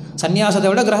 சன்னியாசத்தை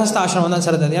விட கிரகஸ்த ஆசிரமம் தான்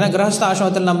சிறந்தது. ஏன்னா கிரகஸ்த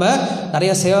ஆசிரமத்தில் நம்ம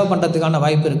நிறைய சேவை பண்ணுறதுக்கான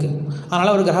வாய்ப்பு இருக்குது.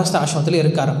 அதனால் அவர் கிரகஸ்த ஆசிரமத்தில்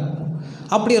இருக்காராம்.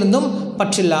 அப்படி இருந்தும்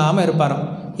பற்றில்லாமல் இருப்பாராம்.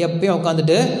 எப்பயும்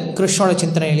உட்காந்துட்டு கிருஷ்ணோட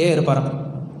சிந்தனையிலேயே இருப்பாராம்.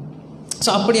 ஸோ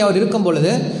அப்படி அவர் இருக்கும்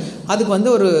பொழுது அதுக்கு வந்து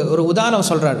ஒரு உதாரணம்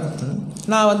சொல்கிறாரு.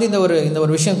 நான் வந்து இந்த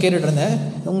ஒரு விஷயம் கேட்டுட்டு இருந்தேன்,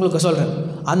 உங்களுக்கு சொல்கிறேன்.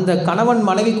 அந்த கணவன்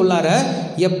மனைவிக்குள்ளார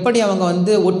எப்படி அவங்க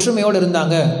வந்து ஒற்றுமையோடு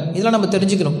இருந்தாங்க, இதெல்லாம் நம்ம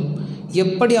தெரிஞ்சுக்கணும்.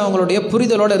 எப்படி அவங்களுடைய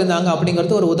புரிதலோடு இருந்தாங்க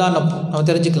அப்படிங்கிறது ஒரு உதாரணம் நம்ம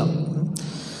தெரிஞ்சுக்கலாம்.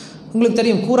 உங்களுக்கு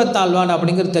தெரியும் கூரத்தாழ்வான்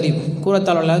அப்படிங்கிறது தெரியும்.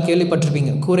 கூரத்தாழ்வான்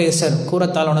கேள்விப்பட்டிருப்பீங்க. கூரேசர்,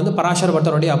 கூரத்தாழ்வான் வந்து பராசர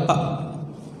பட்டருடைய அப்பா.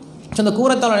 ஸோ அந்த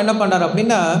கூரத்தாழ்வான் என்ன பண்ணுறாரு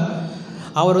அப்படின்னா,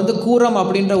 அவர் வந்து கூரம்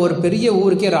அப்படின்ற ஒரு பெரிய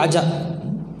ஊருக்கே ராஜா,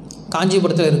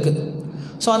 காஞ்சிபுரத்தில் இருக்குது.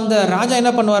 ஸோ அந்த ராஜா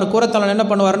என்ன பண்ணுவார், கூரத்தாழ்வான் என்ன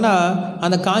பண்ணுவார்னா,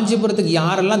 அந்த காஞ்சிபுரத்துக்கு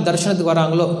யாரெல்லாம் தரிசனத்துக்கு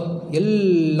வராங்களோ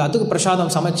எல்லாத்துக்கும்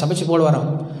பிரசாதம் சமைச்சு போடுவாராம்.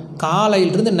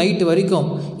 காலையிலிருந்து நைட்டு வரைக்கும்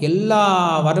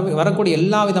வரக்கூடிய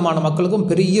எல்லா விதமான மக்களுக்கும்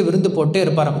பெரிய விருந்து போட்டே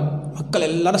இருப்பாராம். மக்கள்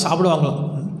எல்லாரும் சாப்பிடுவாங்களாம்.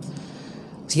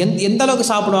 எந்த அளவுக்கு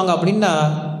சாப்பிடுவாங்க அப்படின்னா,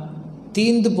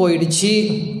 தீந்து போயிடுச்சு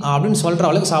அப்படின்னு சொல்கிற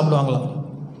அளவுக்கு சாப்பிடுவாங்களாம்.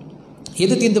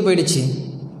 எது தீந்து போயிடுச்சு?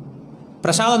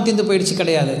 பிரசாதம் தீந்து போயிடுச்சு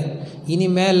கிடையாது.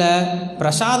 இனிமேல்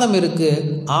பிரசாதம் இருக்குது,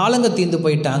 ஆளுங்க தீந்து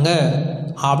போயிட்டாங்க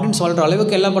அப்படின்னு சொல்கிற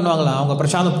அளவுக்கு என்ன பண்ணுவாங்களாம், அவங்க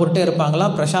பிரசாதம் போட்டே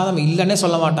இருப்பாங்களாம். பிரசாதம் இல்லைன்னே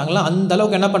சொல்ல மாட்டாங்களாம். அந்த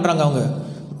அளவுக்கு என்ன பண்ணுறாங்க, அவங்க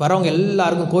வரவங்க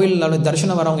எல்லாருக்கும், கோயில்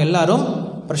தரிசனம் வரவங்க எல்லாரும்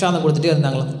பிரசாதம் கொடுத்துட்டே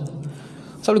இருந்தாங்களாம்.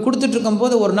 ஸோ அப்படி கொடுத்துட்டு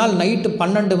இருக்கும்போது ஒரு நாள் நைட்டு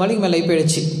 12 மணிக்கு மேலே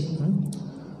போயிடுச்சு.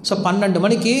 ஸோ 12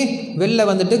 மணிக்கு வெளில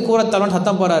வந்துட்டு கூரத்தாழ்வான்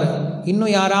சத்தம் போகிறாரு,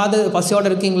 இன்னும் யாராவது பசியோடு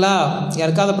இருக்கீங்களா,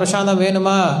 யாருக்காவது பிரசாதம்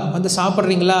வேணுமா, வந்து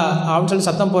சாப்பிட்றீங்களா அப்படின்னு சொல்லி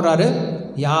சத்தம் போடுறாரு.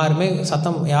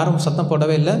 யாரும் சத்தம்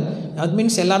போடவே இல்லை. அது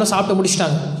மீன்ஸ் எல்லாரும் சாப்பிட்டு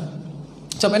முடிச்சிட்டாங்க.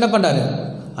 ஸோ அப்போ என்ன பண்ணுறாரு,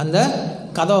 அந்த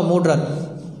கதவை மூடுறாரு.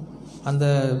 அந்த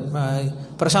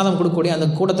பிரசாதம் கொடுக்கக்கூடிய அந்த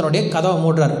கூட்டத்தினுடைய கதவை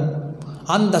மூடுறாரு.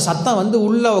 அந்த சத்தம் வந்து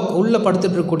உள்ளே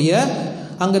படுத்துட்டு இருக்கக்கூடிய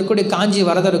அங்கே இருக்கக்கூடிய காஞ்சி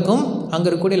வரதருக்கும் அங்கே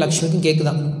இருக்கக்கூடிய லக்ஷ்மிக்கும்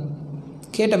கேட்குதான்.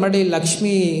 கேட்ட முன்னாடி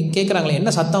லக்ஷ்மி கேட்குறாங்களே,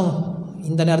 என்ன சத்தம்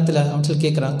இந்த நேரத்தில் அப்படின்னு சொல்லி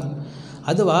கேட்குறாங்க.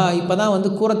 அதுவா, இப்போ தான் வந்து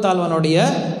கூரத்தாழ்வானுடைய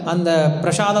அந்த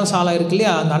பிரசாதம் சாலை இருக்கு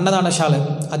இல்லையா, அந்த அன்னதான சாலை,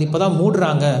 அது இப்போ தான்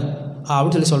மூடுறாங்க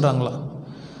அப்படின்னு சொல்லி சொல்கிறாங்களாம்.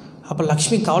 அப்போ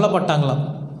லக்ஷ்மி கவலைப்பட்டாங்களாம்.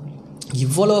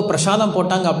 இவ்வளோ பிரசாதம்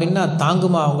போட்டாங்க அப்படின்னா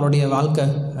தாங்குமா அவங்களுடைய வாழ்க்கை,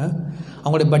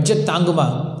 அவங்களுடைய பட்ஜெட் தாங்குமா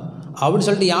அப்படின்னு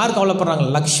சொல்லிட்டு யார் கவலைப்படுறாங்க,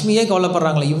 லக்ஷ்மியே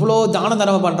கவலைப்படுறாங்களே. இவ்வளோ தான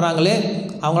தர்மம் பண்ணுறாங்களே,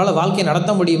 அவங்களால வாழ்க்கையை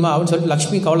நடத்த முடியுமா அப்படின்னு சொல்லிட்டு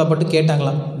லக்ஷ்மி கவலைப்பட்டு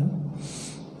கேட்டாங்களாம்.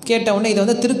 கேட்டவுடனே இதை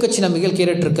வந்து திருக்கட்சி நம்பிகள்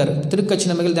கேட்டுட்ருக்காரு. திருக்கட்சி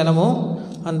நம்பிகள் தினமும்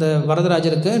அந்த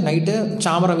வரதராஜருக்கு நைட்டு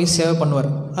சாமரம் வீசி சேவை பண்ணுவார்.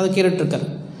 அதை கேட்டுட்ருக்கார்.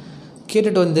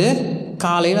 கேட்டுட்டு வந்து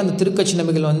காலையில் அந்த திருக்கட்சி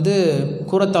நம்பிகள் வந்து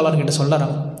கூரத்தாழ்வார்கிட்ட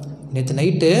சொல்லறாங்க, நேற்று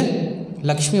நைட்டு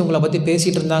லக்ஷ்மி உங்களை பற்றி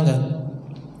பேசிகிட்டு இருந்தாங்க.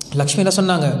 லக்ஷ்மி என்ன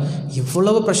சொன்னாங்க,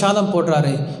 இவ்வளவு பிரசாதம்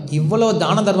போடுறாரு, இவ்வளோ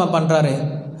தான தர்மம் பண்ணுறாரு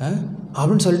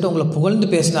அப்படின்னு சொல்லிட்டு உங்களை புகழ்ந்து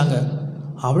பேசினாங்க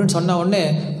அப்படின்னு சொன்ன உடனே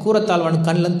கூரத்தாழ்வான்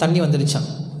கண்ணிலேருந்து தண்ணி வந்துடுச்சான்.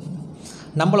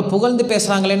 நம்மளை புகழ்ந்து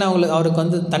பேசுகிறாங்களேன்னு அவருக்கு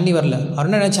வந்து தண்ணி வரல. அவர்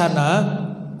என்ன நினச்சார்னா,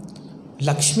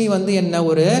 லக்ஷ்மி வந்து என்ன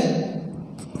ஒரு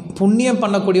புண்ணியம்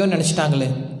பண்ணக்கூடியவன்னு நினச்சிட்டாங்களே,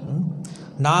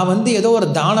 நான் வந்து ஏதோ ஒரு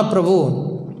தான பிரபு,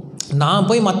 நான்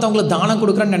போய் மற்றவங்களுக்கு தானம்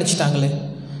கொடுக்குறேன்னு நினச்சிட்டாங்களே.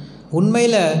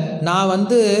 உண்மையில் நான்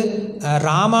வந்து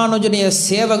ராமானுஜனுடைய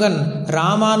சேவகன்,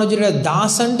 ராமானுஜனுடைய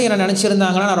தாசன்ட்டு என்னை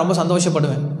நினச்சிருந்தாங்கன்னா நான் ரொம்ப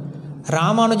சந்தோஷப்படுவேன்.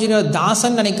 ராமானுஜனுடைய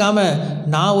தாசன் நினைக்காம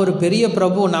நான் ஒரு பெரிய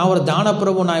பிரபு, நான் ஒரு தான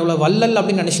பிரபு, நான் இவ்வளோ வள்ளல்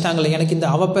அப்படின்னு நினச்சிட்டாங்களே, எனக்கு இந்த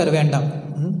அவப்பேர் வேண்டாம்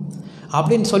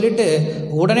அப்படின்னு சொல்லிட்டு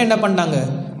உடனே என்ன பண்ணாங்க,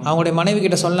 அவங்களுடைய மனைவி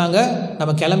கிட்ட சொன்னாங்க,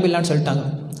 நம்ம கிளம்பிடலான்னு சொல்லிட்டாங்க.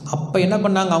 அப்போ என்ன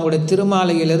பண்ணாங்க, அவங்களுடைய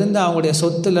திருமாலையிலேருந்து, அவங்களுடைய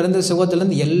சொத்துலேருந்து,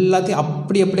 சுகத்துலேருந்து எல்லாத்தையும்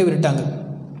அப்படியே விட்டுட்டாங்க.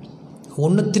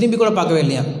 ஒன்றும் திரும்பி கூட பார்க்கவே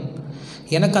இல்லையா.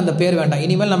 எனக்கு அந்த பேர் வேண்டாம்,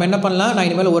 இனிமேல் நம்ம என்ன பண்ணலாம், நான்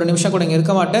இனிமேல் ஒரு நிமிஷம் கூட இங்கே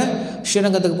இருக்க மாட்டேன்,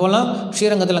 ஸ்ரீரங்கத்துக்கு போகலாம்,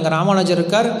 ஸ்ரீரங்கத்தில் அங்கே ராமானுஜர்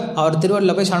இருக்கார், அவர்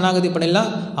திருவள்ளில் போய் சரணாகதி பண்ணிடலாம்,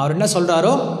 அவர் என்ன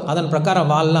சொல்கிறாரோ அதன் பிரகாரம்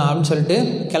வாழலாம் அப்படின்னு சொல்லிட்டு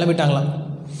கிளம்பிட்டாங்களாம்.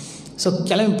 ஸோ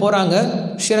கிளம்பி போகிறாங்க,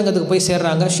 ஸ்ரீரங்கத்துக்கு போய்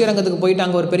சேர்றாங்க. ஸ்ரீரங்கத்துக்கு போயிட்டு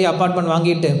அங்கே ஒரு பெரிய அப்பார்ட்மெண்ட்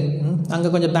வாங்கிட்டு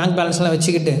அங்கே கொஞ்சம் பேங்க் பேலன்ஸ்லாம்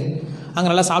வச்சுக்கிட்டு அங்கே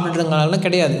நல்லா சாப்பிட்டுட்டு இருந்தாலும்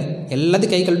கிடையாது,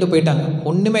 எல்லாத்தையும் கை கழுவிட்டு போயிட்டாங்க,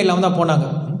 ஒன்றுமே இல்லாமல் தான் போனாங்க.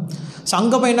 ஸோ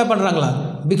அங்கே போய் என்ன பண்ணுறாங்களா,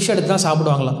 பிக்ஷை எடுத்து தான்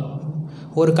சாப்பிடுவாங்களாம்.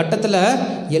 ஒரு கட்டத்தில்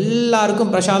எல்லாருக்கும்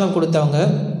பிரசாதம் கொடுத்தவங்க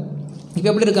இப்போ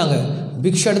எப்படி இருக்காங்க,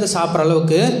 பிக்ஷை எடுத்து சாப்பிட்ற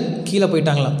அளவுக்கு கீழே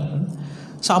போயிட்டாங்களாம்.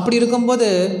 ஸோ அப்படி இருக்கும்போது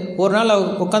ஒரு நாள்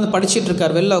உட்காந்து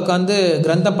படிச்சிட்ருக்கார், வெளில உட்காந்து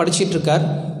கிரந்தம் படிச்சிட்ருக்கார்.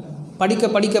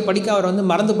 படிக்க அவர் வந்து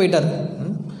மறந்து போயிட்டார்.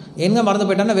 எங்கே மறந்து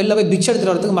போயிட்டார்னா, வெளில போய் பிக்ஷை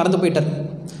எடுத்துகிட்டு வரதுக்கு மறந்து போயிட்டார்.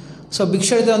 ஸோ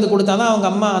பிக்ஷை எடுத்து வந்து கொடுத்தா தான்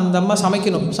அந்த அம்மா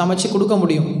சமைக்கணும், சமைச்சு கொடுக்க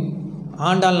முடியும்.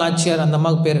 ஆண்டாள் நாச்சியார் அந்த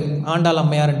அம்மாவுக்கு பேர், ஆண்டாள்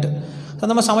அம்மையார்ன்ட்டு.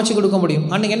 அந்த மாதிரி சமைச்சு கொடுக்க முடியும்.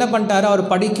 அன்றைக்கி என்ன பண்ணிட்டாரு, அவர்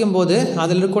படிக்கும்போது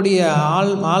அதில் இருக்கக்கூடிய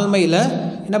ஆழ்மையில்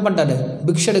என்ன பண்ணிட்டாரு,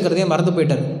 பிக்ஷை எடுக்கிறதையே மறந்து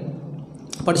போயிட்டார்.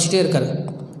 படிச்சுட்டே இருக்கார்.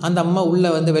 அந்த அம்மா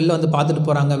வெளில வந்து பார்த்துட்டு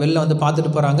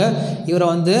போகிறாங்க. இவரை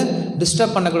வந்து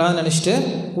டிஸ்டர்ப் பண்ணக்கூடாதுன்னு நினச்சிட்டு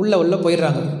உள்ளே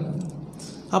போயிடுறாங்க.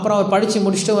 அப்புறம் அவர் படித்து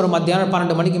முடிச்சுட்டு ஒரு மத்தியானம்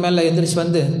 12 மணிக்கு மேலே எந்திரிச்சு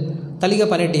வந்து, தலிகை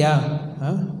பண்ணிட்டியா,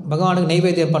 பகவானுக்கு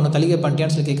நெய்வேத்தியம் பண்ண தலிகை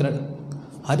பண்ணிட்டியான்னு சொல்லி கேட்குறாரு.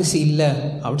 அரிசி இல்லை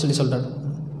அப்படின்னு சொல்லி சொல்கிறார்.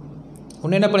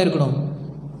 ஒன்று என்ன பண்ணியிருக்கணும்,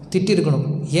 திட்டிருக்கணும்.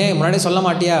 ஏன் முன்னாடியே சொல்ல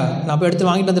மாட்டியா, நான் போய் எடுத்து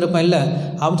வாங்கிட்டு வந்திருப்பேன் இல்லை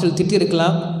அப்படின்னு சொல்லி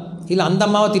திட்டிருக்கலாம். இல்லை அந்த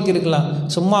அம்மாவை திட்டிருக்கலாம்.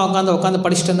 சும்மா உட்காந்து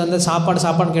படிச்சுட்டு இருந்த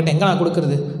சாப்பாடுன்னு கேட்டேன், எங்கே நான்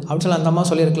கொடுக்குறது அப்படின்னு சொல்லி அந்த அம்மா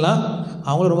சொல்லியிருக்கலாம்.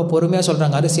 அவங்களும் ரொம்ப பொறுமையாக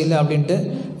சொல்கிறாங்க அரிசி இல்லை அப்படின்ட்டு.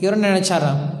 இவரும்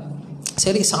நினச்சாராம்,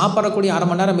 சரி சாப்பிடக்கூடிய 1/2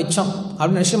 மணி நேரம் மிச்சம்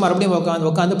அப்படின்னு நினச்சிட்டு மறுபடியும்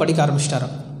உட்காந்து படிக்க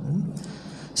ஆரம்பிச்சிட்டாராம்.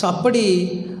 ஸோ அப்படி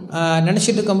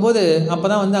நினச்சிட்டு இருக்கும்போது அப்போ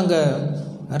தான் வந்து அங்கே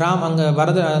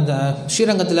அந்த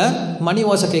ஸ்ரீரங்கத்தில் மணி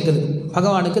ஓசை கேட்குது.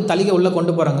 பகவானுக்கு தலிகை உள்ளே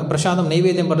கொண்டு போகிறாங்க, பிரசாதம்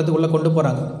நைவேத்தியம் பண்ணுறதுக்கு உள்ளே கொண்டு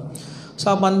போகிறாங்க. ஸோ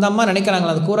அப்போ அந்த அம்மா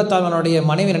நினைக்கிறாங்களா, அந்த கூரத்தாழ்வனுடைய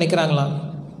மனைவி நினைக்கிறாங்களாம்,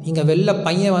 இங்கே வெளில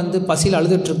பையன் வந்து பசியில்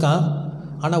அழுதுட்ருக்கான்,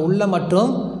 ஆனால் உள்ளே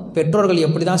மட்டும் பெற்றோர்கள்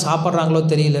எப்படி தான் சாப்பிட்றாங்களோ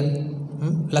தெரியல.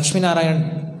 லக்ஷ்மி நாராயண்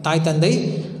தாய் தந்தை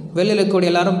வெளியில்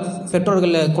இருக்கக்கூடிய எல்லாரும்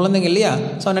பெற்றோர்கள் குழந்தைங்க இல்லையா.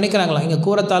 ஸோ நினைக்கிறாங்களாம், இங்கே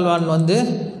கூரத்தாழ்வான் வந்து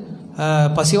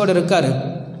பசியோடு இருக்கார்,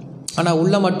 ஆனால்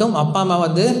உள்ளே மட்டும் அப்பா அம்மா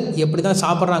வந்து எப்படி தான்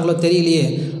சாப்பிட்றாங்களோ தெரியலையே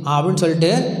அப்படின்னு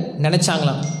சொல்லிட்டு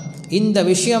நினச்சாங்களாம். இந்த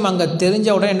விஷயம் அங்கே தெரிஞ்ச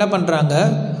உடனே என்ன பண்ணுறாங்க,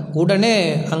 உடனே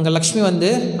அங்கே லக்ஷ்மி வந்து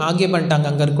ஆகிய பண்ணிட்டாங்க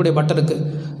அங்கே இருக்கக்கூடிய பட்டருக்கு,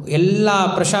 எல்லா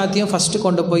பிரசாதத்தையும் ஃபஸ்ட்டு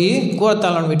கொண்டு போய்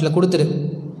கூரத்தாழ்வான் வீட்டில் கொடுத்துரு,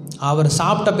 அவர்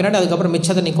சாப்பிட்ட பின்னாடி அதுக்கப்புறம்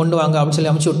மிச்சத்தை நீ கொண்டு வாங்க அப்படின்னு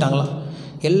சொல்லி அமுச்சு விட்டாங்களாம்.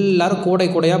 எல்லோரும்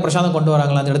கூடையாக பிரசாதம் கொண்டு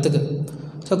வராங்களாம் அந்த இடத்துக்கு.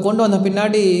 ஸோ கொண்டு வந்த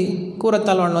பின்னாடி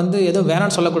கூரத்தாழ்வான் வந்து எதுவும்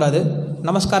வேணான்னு சொல்லக்கூடாது,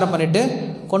 நமஸ்காரம் பண்ணிவிட்டு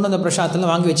கொண்டு வந்த பிரசாதத்தில்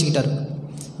வாங்கி வச்சுக்கிட்டார்.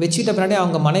 வச்சுக்கிட்ட பின்னாடி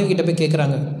அவங்க மனைவி கிட்ட போய்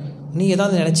கேட்குறாங்க, நீ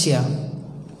ஏதாவது நினச்சியா,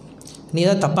 நீ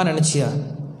ஏதாவது தப்பாக நினச்சியா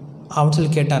அப்படின்னு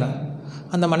சொல்லி கேட்டாரான்.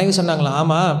 அந்த மனைவி சொன்னாங்களா,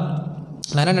 ஆமாம்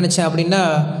நான் என்ன நினச்சேன் அப்படின்னா,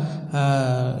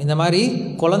 இந்த மாதிரி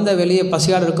குழந்தை வெளியே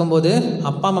பசியாடு இருக்கும்போது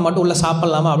அப்பா அம்மா மட்டும் உள்ளே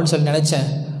சாப்பிட்லாமா அப்படின்னு சொல்லி நினச்சேன்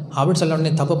அப்படின்னு சொல்ல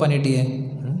உடனே தப்பு பண்ணிட்டியே.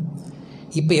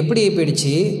 இப்போ எப்படி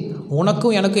போயிடுச்சு,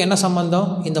 உனக்கும் எனக்கும் என்ன சம்பந்தம்,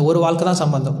 இந்த ஒரு வாழ்க்கை தான்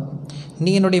சம்பந்தம்.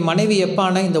 நீ என்னுடைய மனைவி எப்போ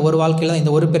ஆன, இந்த ஒரு வாழ்க்கையில் தான்,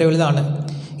 இந்த ஒரு பிறவியில் தான் ஆன.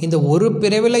 இந்த ஒரு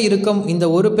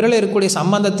பிறவியில் இருக்கக்கூடிய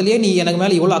சம்பந்தத்திலேயே நீ எனக்கு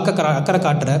மேலே இவ்வளோ அக்கறை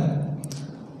காட்டுற.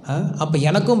 அப்போ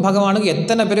எனக்கும் பகவானுக்கும்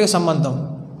எத்தனை பிறவி சம்பந்தம்,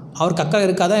 அவருக்கு அக்கறை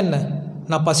இருக்காதா என்ன,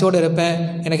 நான் பசியோடு இருப்பேன்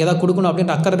எனக்கு எதாவது கொடுக்கணும்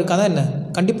அப்படின்ற அக்கறை இருக்காதா என்ன,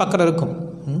 கண்டிப்பாக அக்கறை இருக்கும்.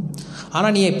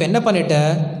 ஆனால் நீ இப்போ என்ன பண்ணிட்ட,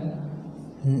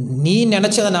 நீ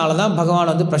நினச்சதுனால தான்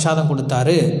பகவான் வந்து பிரசாதம்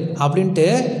கொடுத்தாரு அப்படின்ட்டு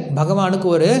பகவானுக்கு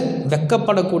ஒரு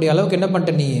வெக்கப்படக்கூடிய அளவுக்கு என்ன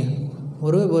பண்ணிட்ட, நீ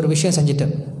ஒரு விஷயம் செஞ்சிட்ட.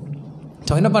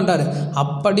 ஸோ என்ன பண்ணுறாரு,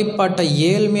 அப்படிப்பட்ட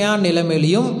ஏழ்மையான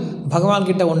நிலைமையிலையும்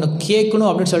பகவான்கிட்ட ஒன்று கேட்கணும்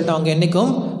அப்படின்னு சொல்லிட்டு அவங்க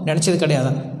என்றைக்கும் நினச்சது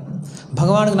கிடையாது.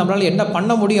 பகவானுக்கு நம்மளால் என்ன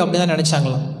பண்ண முடியும் அப்படின்னு தான்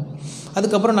நினச்சாங்களாம்.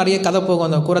 அதுக்கப்புறம் நிறைய கதை போகும்,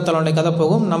 அந்த கூரத்தாழ்வானுடைய கதை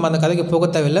போகும், நம்ம அந்த கதைக்கு போக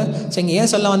தேவையில்லை. ஸோ இங்கே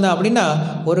ஏன் சொல்ல வந்தேன் அப்படின்னா,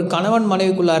 ஒரு கணவன்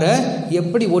மனைவிக்குள்ளார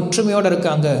எப்படி ஒற்றுமையோடு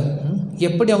இருக்காங்க,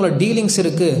 எப்படி அவங்களோட டீலிங்ஸ்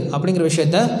இருக்குது அப்படிங்கிற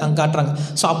விஷயத்த அங்கே காட்டுறாங்க.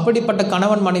 ஸோ அப்படிப்பட்ட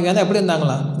கணவன் மனைவியாக தான் எப்படி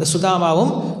இருந்தாங்களாம், இந்த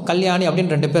சுதாமாவும் கல்யாணி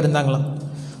அப்படின்னு 2 பேர் இருந்தாங்களாம்.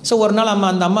 ஸோ ஒரு நாள்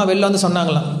அந்த அம்மா வெளில வந்து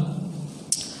சொன்னாங்களாம்,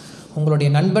 உங்களுடைய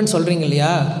நண்பன் சொல்கிறீங்க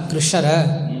இல்லையா கிருஷ்ணரை,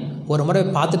 ஒரு முறை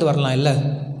பார்த்துட்டு வரலாம் இல்லை,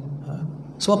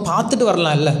 சும்மா பார்த்துட்டு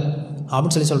வரலாம் இல்லை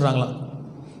அப்படின்னு சொல்லி சொல்கிறாங்களாம்.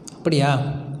 அப்படியா,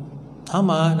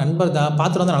 ஆமாம் நண்பர் தான்,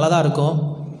 பார்த்துட்டு வந்தால் நல்லா தான் இருக்கும்,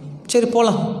 சரி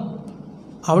போகலாம்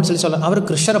அப்படின்னு சொல்லி சொல்லலாம். அவர்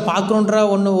கிருஷ்ணரை பார்க்கணுன்ற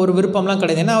ஒரு விருப்பம்லாம்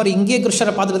கிடையாது. ஏன்னா அவர் இங்கேயே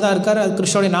கிருஷ்ணரை பார்த்துட்டு தான் இருக்கார், அது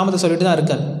கிருஷ்ணருடைய நாமத்தை சொல்லிட்டு தான்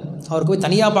இருக்கார், அவருக்கு போய்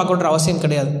தனியாக பார்க்கணுன்ற அவசியம்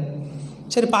கிடையாது.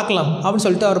 சரி பார்க்கலாம் அப்படின்னு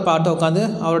சொல்லிட்டு அவர் பாட்டை உட்காந்து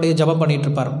அவருடைய ஜபம் பண்ணிகிட்டு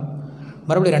இருப்பார்.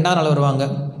 மறுபடியும் 2ஆவது நாள் வருவாங்க,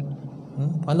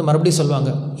 வந்து மறுபடியும்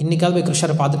சொல்லுவாங்க, இன்றைக்காவது போய்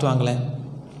கிருஷ்ணரை பார்த்துட்டு வாங்களேன்.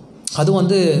 அதுவும்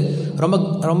வந்து ரொம்ப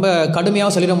ரொம்ப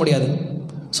கடுமையாக சொல்லிட முடியாது.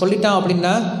 சொல்லிட்டான்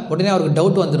அப்படின்னா உடனே அவருக்கு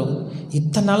டவுட் வந்துடும்,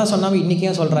 இத்தனை நாளாக சொன்னாமல் இன்றைக்கி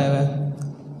ஏன் சொல்கிறா இவன்,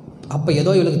 அப்போ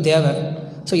ஏதோ இவளுக்கு தேவை.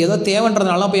 ஸோ ஏதோ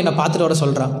தேவைன்றதுனால போய் என்னை பார்த்துட்டு வர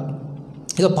சொல்கிறான்,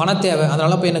 ஏதோ பண தேவை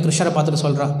அதனால போய் என்னை கிருஷ்ணரை பார்த்துட்டு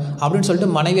சொல்கிறான் அப்படின்னு சொல்லிட்டு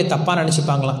மனைவியை தப்பாக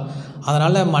நினச்சிப்பாங்களாம்.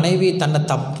 அதனால் மனைவி தன்னை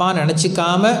தப்பாக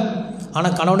நினச்சிக்காம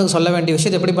ஆனால் கணவனுக்கு சொல்ல வேண்டிய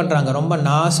விஷயத்தை எப்படி பண்ணுறாங்க, ரொம்ப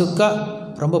நாசுக்காக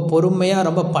ரொம்ப பொறுமையாக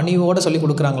ரொம்ப பணிவோடு சொல்லி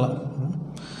கொடுக்குறாங்களாம்.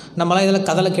 நம்மளாம் இதில்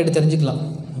கதையில் கேட்டு தெரிஞ்சுக்கலாம்,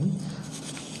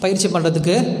 பயிற்சி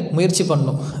பண்ணுறதுக்கு முயற்சி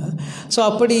பண்ணணும். ஸோ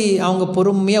அப்படி அவங்க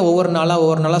பொறுமையாக ஒவ்வொரு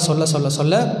நாளாக சொல்ல சொல்ல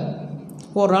சொல்ல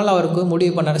ஒரு நாள் அவருக்கு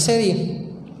முடிவு பண்ணார், சரி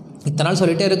இத்தனை நாள்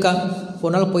சொல்லிகிட்டே இருக்கா,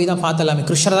 ஒரு நாள் போய் தான் பார்த்தலாமே,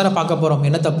 கிருஷ்ணரை தானே பார்க்க போகிறோம்,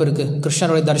 என்ன தப்பு இருக்குது,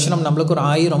 கிருஷ்ணருடைய தரிசனம் நம்மளுக்கு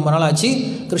ரொம்ப நாள் ஆச்சு,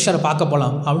 கிருஷ்ணரை பார்க்க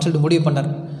போகலாம் அப்படின்னு சொல்லிட்டு முடிவு பண்ணார்.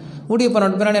 முடிவு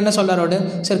பண்ண பின்னாடி என்ன சொல்கிறாரோடு,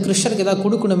 சரி கிருஷ்ணருக்கு ஏதாவது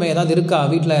கொடுக்கணுமே, ஏதாவது இருக்கா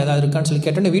வீட்டில் ஏதாவது இருக்கான்னு சொல்லி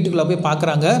கேட்டோன்னே வீட்டுக்குள்ளே போய்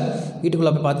பார்க்குறாங்க.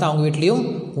 வீட்டுக்குள்ளே போய் பார்த்தா அவங்க வீட்லேயும்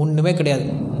ஒன்றுமே கிடையாது,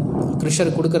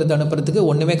 கிருஷ்ணருக்கு கொடுக்கறது அனுப்புறதுக்கு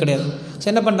ஒன்றுமே கிடையாது. ஸோ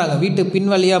என்ன பண்ணுறாங்க, வீட்டு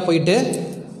பின்வழியாக போயிட்டு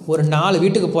ஒரு 4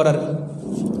 வீட்டுக்கு போகிறாரு.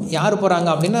 யார் போகிறாங்க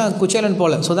அப்படின்னா குச்சேலன்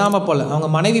போல், சுதாமா போல் அவங்க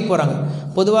மனைவி போகிறாங்க.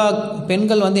 பொதுவாக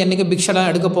பெண்கள் வந்து என்றைக்கும் பிக்ஷெல்லாம்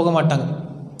எடுக்க போக மாட்டாங்க,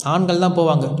 ஆண்கள் தான்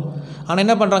போவாங்க. ஆனால்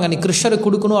என்ன பண்ணுறாங்க, நீ கிருஷ்ணருக்கு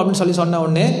கொடுக்கணும் அப்படின்னு சொல்லி சொன்ன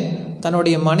உடனே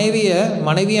தன்னுடைய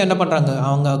மனைவியை என்ன பண்ணுறாங்க,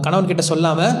 அவங்க கணவன்கிட்ட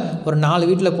சொல்லாமல் ஒரு 4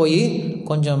 வீட்டில் போய்,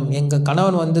 கொஞ்சம் எங்கள்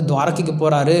கணவன் வந்து துவாரகைக்கு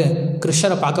போகிறாரு,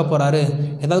 கிருஷ்ணரை பார்க்க போகிறாரு,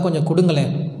 ஏதாவது கொஞ்சம்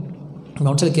கொடுங்களேன்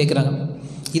அப்படின்னு சொல்லி கேட்குறாங்க.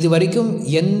 இது வரைக்கும்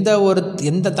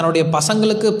எந்த தன்னுடைய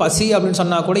பசங்களுக்கு பசி அப்படின்னு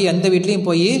சொன்னால் கூட எந்த வீட்லேயும்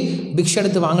போய் பிக்ஷை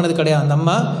எடுத்து வாங்கினது கிடையாது அந்த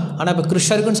அம்மா. ஆனால் இப்போ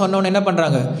கிருஷ்ணருக்குன்னு சொன்னவொன்னே என்ன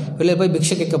பண்ணுறாங்க, வெளியே போய்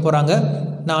பிக்ஷை கேட்க போகிறாங்க.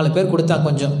 4 பேர் கொடுத்தாங்க,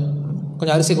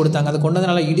 கொஞ்சம் அரிசி கொடுத்தாங்க. அதை கொண்டு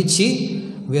வந்து நல்லா இடித்து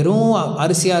வெறும்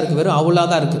அரிசியாக இருக்குது, வெறும் அவுளாக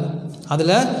தான் இருக்குது.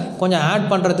 அதில் கொஞ்சம் ஆட்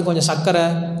பண்ணுறதுக்கு கொஞ்சம் சர்க்கரை,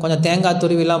 கொஞ்சம் தேங்காய்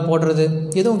துருவிலாம் போடுறது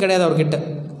எதுவும் கிடையாது அவர்கிட்ட.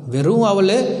 வெறும்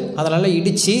அவள் அதனால்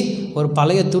இடித்து ஒரு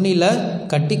பழைய துணியில்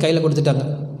கட்டி கையில் கொடுத்துட்டாங்க.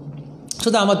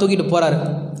 சுதாமா தூக்கிட்டு போகிறாரு.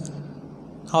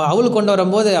 அவள் கொண்டு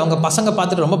வரும்போது அவங்க பசங்க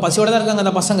பார்த்துட்டு ரொம்ப பசியோடு தான் இருக்காங்க.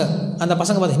 அந்த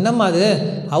பசங்க பார்த்து, என்னம்மா அது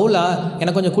அவளா,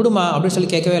 எனக்கு கொஞ்சம் கொடுமா அப்படின்னு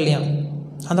சொல்லி கேட்கவே இல்லையா.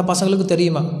 அந்த பசங்களுக்கு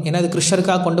தெரியுமா, ஏன்னா இது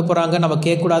கிருஷ்ணருக்காக கொண்டு போகிறாங்க, நம்ம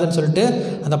கேட்கக்கூடாதுன்னு சொல்லிட்டு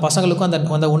அந்த பசங்களுக்கும்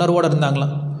அந்த உணர்வோடு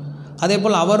இருந்தாங்களாம். அதே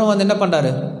போல் அவரும் வந்து என்ன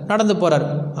பண்ணுறாரு, நடந்து போகிறார்.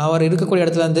 அவர் இருக்கக்கூடிய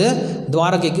இடத்துலேருந்து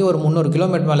துவாரகைக்கு ஒரு 300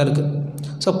 கிலோமீட்டர் மேலே இருக்குது.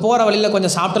 ஸோ போகிற வழியில்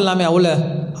கொஞ்சம் சாப்பிடலாமே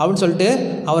அப்படின்னு சொல்லிட்டு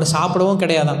அவர் சாப்பிடவும்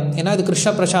கிடையாதான். ஏன்னா இது கிருஷ்ண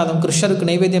பிரசாதம், கிருஷ்ணருக்கு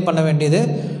நைவேத்தியம் பண்ண வேண்டியது,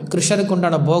 கிருஷ்ணருக்கு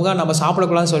உண்டான போகா, நம்ம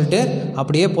சாப்பிடக்கூடாதுன்னு சொல்லிட்டு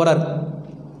அப்படியே போகிறார்.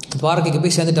 துவாரகைக்கு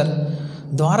போய் சேர்ந்துட்டார்.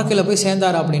 துவாரகையில் போய்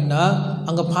சேர்ந்தார் அப்படின்னா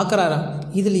அங்கே பார்க்குறாரு,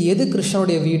 இதில் எது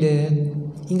கிருஷ்ணனுடைய வீடு,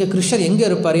 இங்கே கிருஷ்ணர் எங்கே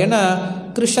இருப்பார். ஏன்னா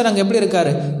கிருஷ்ணர் அங்கே எப்படி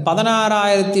இருக்கார்,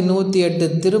 16,108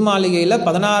 திருமாளிகையில்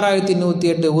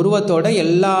 16,108 உருவத்தோட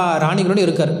எல்லா ராணிகளோடும்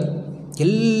இருக்கார்.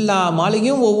 எல்லா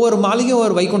மாளிகையும் ஒவ்வொரு மாளிகையும்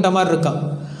ஒரு வைகுண்ட மாதிரி இருக்கான்.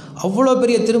 அவ்வளோ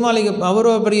பெரிய திருமாளிகை,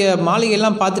 அவ்வளோ பெரிய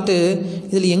மாளிகையெல்லாம் பார்த்துட்டு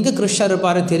இதில் எங்கே கிருஷ்ணர்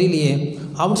இருப்பார் தெரியலையே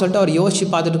அப்படின்னு சொல்லிட்டு அவர் யோசித்து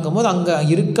பார்த்துட்டு இருக்கும்போது அங்கே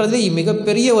இருக்கிறதே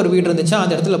மிகப்பெரிய ஒரு வீடு இருந்துச்சு.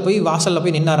 அந்த இடத்துல போய் வாசலில்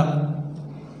போய் நின்னாராம்.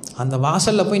 அந்த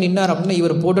வாசலில் போய் நின்னார் அப்படின்னா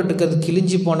இவர் போட்டுட்ருக்கிறது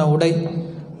கிழிஞ்சி போன உடை,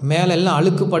 மேலெல்லாம்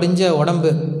அழுக்கு படிஞ்ச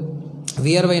உடம்பு,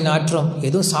 வியர்வை நாற்றம்,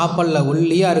 எதுவும் சாப்பிடல,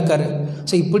 ஒல்லியாக இருக்கார்.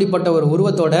 ஸோ இப்படிப்பட்ட ஒரு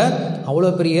உருவத்தோட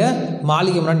அவ்வளோ பெரிய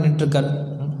மாளிகை முன்னாடி நின்றுருக்கார்.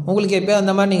 உங்களுக்கு எப்போயாவது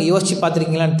அந்த மாதிரி நீங்கள் யோசித்து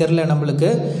பார்த்துருக்கீங்களான்னு தெரில நம்மளுக்கு.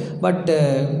 பட்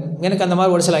எனக்கு அந்த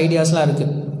மாதிரி ஒரு சில ஐடியாஸ்லாம்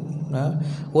இருக்குது.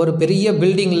 ஒரு பெரிய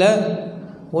பில்டிங்கில்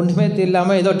ஒன்றுமே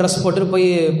இல்லாமல் ஏதோ ட்ரெஸ் போட்டு போய்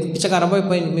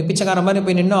பிச்சைக்காரன் மாதிரி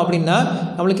போய் நின்னோம் அப்படின்னா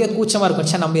நம்மளுக்கே கூச்சமாக இருக்கும்,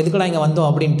 சே நம்ம எதுக்குடா இங்கே வந்தோம்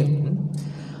அப்படின்ட்டு.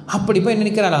 அப்படி போய்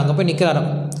நிற்கிறாராம். அங்கே போய் நிற்கிறாராம்.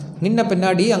 நின்ன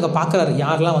பின்னாடி அங்கே பார்க்குறாரு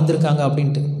யாரெல்லாம் வந்திருக்காங்க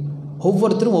அப்படின்ட்டு.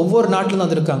 ஒவ்வொருத்தரும் ஒவ்வொரு நாட்டிலேருந்து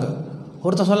வந்திருக்காங்க.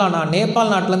 ஒருத்தர் சொல்லலாம், நான்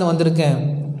நேபாள் நாட்டிலேருந்து வந்திருக்கேன்,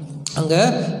 அங்கே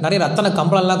நிறைய ரத்தன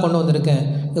கம்பளம்லாம் கொண்டு வந்திருக்கேன்,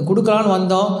 இங்கே கொடுக்கலான்னு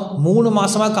வந்தோம், 3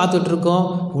 மாதமாக காத்துட்ருக்கோம்,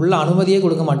 உள்ள அனுமதியே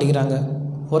கொடுக்க மாட்டேங்கிறாங்க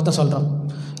ஒருத்தன் சொல்கிறான்.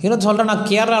 இன்னொருத்தர் சொல்கிறேன், நான்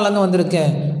கேரளாலேருந்து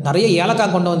வந்திருக்கேன், நிறைய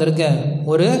ஏலக்காய் கொண்டு வந்திருக்கேன்,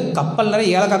 ஒரு கப்பல்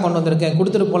நிறைய ஏலக்காய் கொண்டு வந்திருக்கேன்,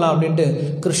 கொடுத்துட்டு போகலாம் அப்படின்ட்டு,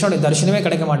 கிருஷ்ணனுடைய தரிசனமே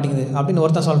கிடைக்க மாட்டேங்குது அப்படின்னு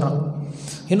ஒருத்தன் சொல்கிறான்.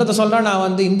 இன்னொருத்தர் சொல்கிறான், நான்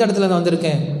வந்து இந்த இடத்துலேருந்து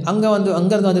வந்திருக்கேன்,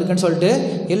 அங்கேருந்து வந்திருக்கேன்னு சொல்லிட்டு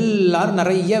எல்லோரும்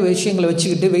நிறைய விஷயங்களை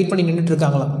வச்சுக்கிட்டு வெயிட் பண்ணி நின்றுட்டு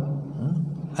இருக்காங்களாம்.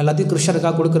 எல்லாத்தையும்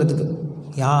கிருஷ்ணருக்காக கொடுக்கறதுக்கு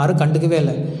யாரும் கண்டுக்கவே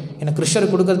இல்லை. ஏன்னா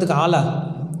கிருஷ்ணருக்கு கொடுக்கறதுக்கு ஆளா,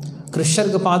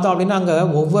 கிருஷ்ணருக்கு பார்த்தோம் அப்படின்னா அங்கே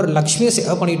ஒவ்வொரு லக்ஷ்மியை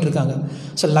சேவை பண்ணிகிட்டு இருக்காங்க.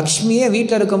 ஸோ லக்ஷ்மியே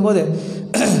வீட்டில் இருக்கும்போது,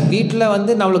 வீட்டில்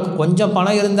வந்து நம்மளுக்கு கொஞ்சம்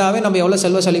பணம் இருந்தாவே நம்ம எவ்வளோ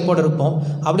செல்வ செழிப்போடு இருப்போம்.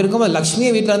 அப்படி இருக்கும்போது லக்ஷ்மியே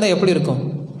வீட்டில் இருந்தால் எப்படி இருக்கும்.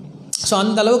 ஸோ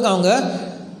அந்த அளவுக்கு அவங்க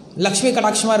லக்ஷ்மி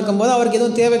கடாட்சமாக இருக்கும்போது அவருக்கு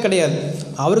எதுவும் தேவை கிடையாது.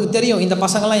 அவருக்கு தெரியும் இந்த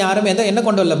பசங்கள்லாம் யாருமே என்ன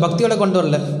கொண்டு வரல, பக்தியோட கொண்டு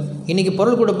வரல. இன்றைக்கி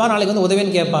பொருள் கொடுப்பான், நாளைக்கு வந்து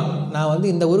உதவின்னு கேட்பான். நான் வந்து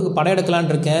இந்த ஊருக்கு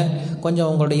படையெடுக்கலான் இருக்கேன், கொஞ்சம்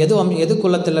உங்களோட எது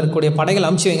குலத்தில் இருக்கக்கூடிய படைகள்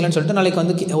அமுச்சு வைங்களான்னு சொல்லிட்டு நாளைக்கு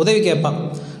வந்து உதவி கேட்பான்.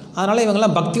 அதனால்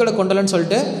இவங்கெல்லாம் பக்தியோட கொண்டலன்னு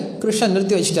சொல்லிட்டு கிருஷ்ணன்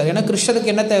நிறுத்தி வச்சுட்டார். ஏன்னா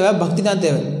கிருஷ்ணருக்கு என்ன தேவை, பக்தி தான்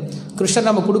தேவை. கிருஷ்ணர்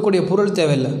நம்ம கொடுக்கக்கூடிய பொருள்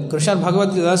தேவையில்லை. கிருஷ்ணர்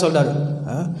பகவத்கீதை தான் சொல்கிறார்,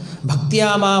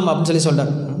 பக்தியாமாம் அப்படின்னு சொல்லி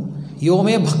சொல்கிறார்.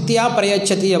 யோமே பக்தியா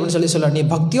பிரயச்சதி அப்படின்னு சொல்லி சொல்கிறார். நீ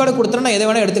பக்தியோட கொடுத்தனா நான் எதை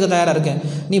வேணால் எடுத்துக்க தயாராக இருக்கேன்,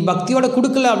 நீ பக்தியோட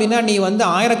கொடுக்கல அப்படின்னா நீ வந்து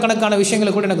ஆயிரக்கணக்கான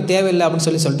விஷயங்களை கூட எனக்கு தேவையில்லை அப்படின்னு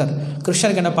சொல்லி சொல்லிட்டார்.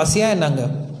 கிருஷ்ணருக்கு என்ன பசியாக என்னங்க,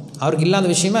 அவருக்கு இல்லாத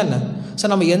விஷயமா என்ன. ஸோ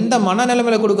நம்ம எந்த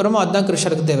மனநிலைமையில் கொடுக்குறோமோ அதுதான்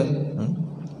கிருஷ்ணருக்கு தேவை.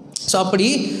 ஸோ அப்படி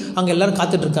அங்கே எல்லோரும்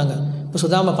காத்துட்ருக்காங்க. இப்போ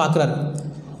சுதாமா பார்க்குறாரு,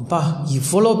 அப்பா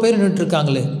இவ்வளோ பேர்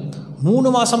நின்றுட்டுருக்காங்களே,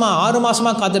 3 மாதமாக 6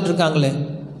 மாதமாக காத்துட்ருக்காங்களே,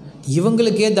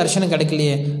 இவங்களுக்கே தரிசனம்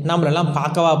கிடைக்கலையே, நம்மளெல்லாம்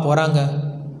பார்க்கவா போகிறாங்க.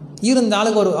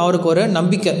 இருந்தாலும் அவருக்கு ஒரு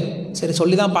நம்பிக்கை, சரி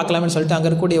சொல்லி தான் பார்க்கலாமேன்னு சொல்லிட்டு அங்கே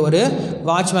இருக்கக்கூடிய ஒரு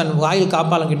வாட்ச்மேன், வாயில்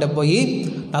காப்பாளங்கிட்ட போய்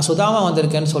நான் சுதாமா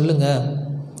வந்திருக்கேன்னு சொல்லுங்கள்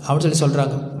அப்படின்னு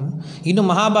சொல்கிறாங்க. இன்னும்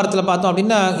மகாபாரத்தில் பார்த்தோம்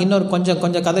அப்படின்னா இன்னொரு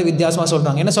கொஞ்சம் கதை வித்தியாசமாக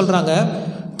சொல்கிறாங்க. என்ன சொல்கிறாங்க,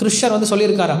 கிருஷ்ணர் வந்து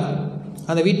சொல்லியிருக்காராம்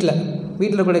அந்த வீட்டில்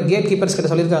இருக்கக்கூடிய கேட் கீப்பர்ஸ் கிட்ட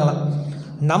சொல்லியிருக்காங்களாம்,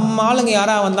 நம்ம ஆளுங்க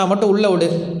யாராக வந்தால் மட்டும் உள்ளே விடு,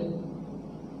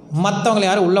 மற்றவங்களை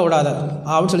யாரும் உள்ளே விடாத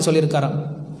அப்படின்னு சொல்லியிருக்காராம்.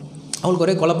 அவங்களுக்கு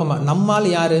ஒரே குழப்பமா, நம்மால்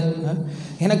யார்,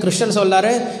 ஏன்னா கிருஷ்ணர்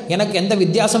சொல்லாரு எனக்கு எந்த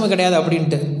வித்தியாசமும் கிடையாது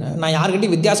அப்படின்ட்டு, நான்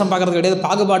யாருக்கிட்டையும் வித்தியாசம் பார்க்கறது கிடையாது,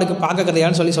 பாகுபாடுக்கு பார்க்க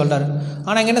கிடையாதுன்னு சொல்கிறாரு.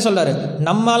 ஆனால் இங்கே என்ன சொல்கிறாரு,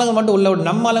 நம்ம ஆளுங்க மட்டும் உள்ள விடு,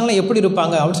 நம்ம ஆளுங்களாம் எப்படி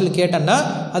இருப்பாங்க அப்படின்னு கேட்டேன்னா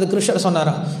அது கிருஷ்ணர்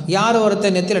சொன்னாராம், யார்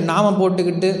ஒருத்தர் நெத்தியில் நாமம்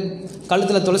போட்டுக்கிட்டு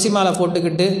கழுத்தில் துளசி மாலை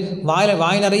போட்டுக்கிட்டு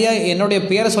வாய் நிறைய என்னுடைய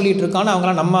பேரை சொல்லிகிட்டு இருக்கான்னு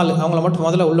அவங்களாம் நம்மால், அவங்கள மட்டும்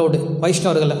முதல்ல உள்ள விடு,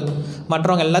 வைஷ்ணவர்களை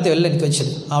மற்றவங்க எல்லாத்தையும் வெளில நிற்க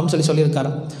வச்சுது அப்படின்னு சொல்லியிருக்காரு.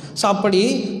 ஸோ அப்படி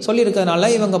சொல்லியிருக்கிறதுனால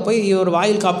இவங்க போய் ஒரு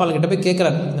வாயில் காப்பாளர்கிட்ட போய்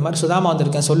கேட்குறாரு, இந்த மாதிரி சுதாமா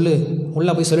வந்திருக்கேன் சொல்லு,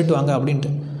 உள்ளே போய் சொல்லிட்டு வாங்க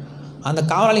அப்படின்ட்டு. அந்த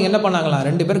காவலாளிங்க என்ன பண்ணாங்களா,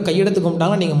 2 பேரும் கையெடுத்து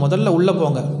கும்பிட்டாங்களா, நீங்கள் முதல்ல உள்ளே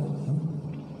போங்க.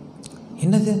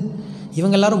 என்னது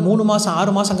இவங்க எல்லாரும் 3 மாதம்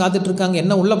 6 மாதம் காத்துட்ருக்காங்க,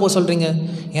 என்ன உள்ளே போக சொல்கிறீங்க?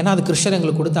 ஏன்னா அது கிருஷ்ணர்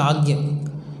எங்களுக்கு கொடுத்த ஆக்கியம்.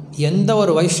 எந்த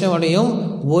ஒரு வைஷ்ணவனையும்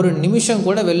ஒரு நிமிஷம்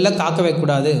கூட வெளில காக்க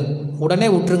வைக்கக்கூடாது, உடனே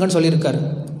விட்டுருங்கன்னு சொல்லியிருக்காரு.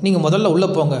 நீங்கள் முதல்ல உள்ளே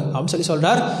போங்க அப்படின்னு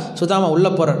சொல்கிறார். சுதாமா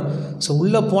உள்ளே போகிறார். ஸோ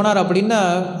உள்ளே போனார் அப்படின்னா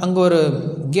அங்கே ஒரு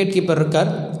கேட் கீப்பர்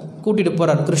இருக்கார், கூட்டிகிட்டு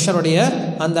போகிறார். கிருஷ்ணருடைய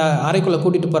அந்த அறைக்குள்ளே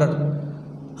கூட்டிகிட்டு போகிறார்.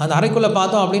 அந்த அறைக்குள்ளே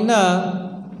பார்த்தோம் அப்படின்னா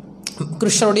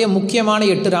கிருஷ்ணருடைய முக்கியமான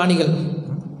 8 ராணிகள்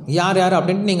யார் யார்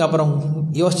அப்படின்ட்டு நீங்கள் அப்புறம்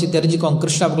யோசித்து தெரிஞ்சுக்கோங்க,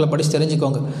 கிருஷ்ணாவுக்குள்ளே படித்து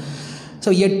தெரிஞ்சுக்கோங்க. ஸோ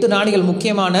 8 ராணிகள்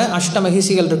முக்கியமான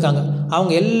அஷ்டமகிஷிகள் இருக்காங்க.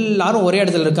 அவங்க எல்லாரும் ஒரே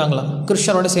இடத்துல இருக்காங்களாம்.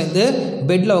 கிருஷ்ணரோட சேர்ந்து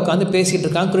பெட்டில் உட்காந்து பேசிகிட்டு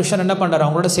இருக்காங்க. கிருஷ்ணர் என்ன பண்ணுறாரு,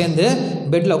 அவங்களோட சேர்ந்து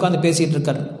பெட்டில் உட்காந்து பேசிகிட்டு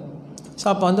இருக்கார். ஸோ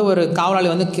அப்போ வந்து ஒரு காவலாளி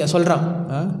வந்து சொல்கிறான்,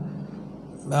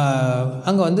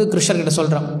 அங்கே வந்து கிருஷ்ணர்கிட்ட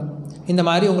சொல்கிறான், இந்த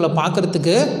மாதிரி உங்களை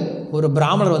பார்க்குறதுக்கு ஒரு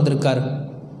பிராமணர் வந்திருக்கார்.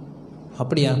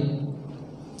 அப்படியா?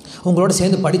 உங்களோட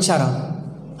சேர்ந்து படித்தாரா?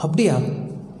 அப்படியா?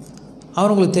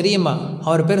 அவர் உங்களுக்கு தெரியுமா?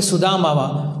 அவர் பேர் சுதாமாவா?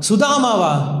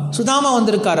 சுதாமா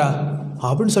வந்திருக்காரா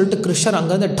அப்படின்னு சொல்லிட்டு கிருஷ்ணர்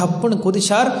அங்கேருந்து டப்புன்னு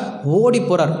குதிச்சார், ஓடி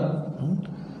போகிறார்.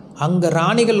 அங்கே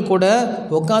ராணிகள் கூட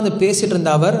உட்காந்து பேசிகிட்டு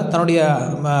இருந்த அவர்,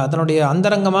 தன்னுடைய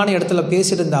அந்தரங்கமான இடத்துல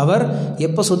பேசிகிட்டு இருந்த அவர்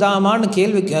எப்போ சுதாமான்னு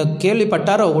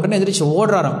கேள்விப்பட்டாரோ உடனே எதிர்த்து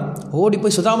ஓடுறாராம். ஓடி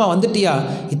போய், சுதாமா வந்துட்டியா?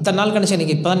 இத்தனை நாள் கழிச்சு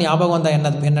எனக்கு இப்போ தான் ஞாபகம் வந்தா,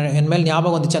 என் மேல்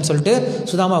ஞாபகம் வந்துச்சான்னு சொல்லிட்டு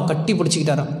சுதாமாவை கட்டி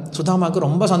பிடிச்சிக்கிட்டாராம். சுதாமாவுக்கு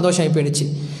ரொம்ப சந்தோஷம் ஆகி போயிடுச்சு.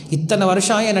 இத்தனை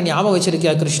வருஷம் என்னை ஞாபகம்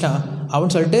வச்சிருக்கியா கிருஷ்ணா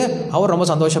அப்படின்னு சொல்லிட்டு அவர் ரொம்ப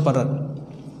சந்தோஷப்படுறார்.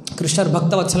 கிருஷ்ணர்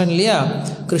பக்த வத்சலன் இல்லையா?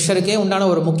 கிருஷ்ணருக்கே உண்டான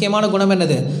ஒரு முக்கியமான குணம்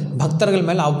என்னது? பக்தர்கள்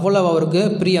மேலே அவ்வளவு அவருக்கு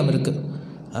பிரியம் இருக்குது.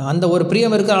 அந்த ஒரு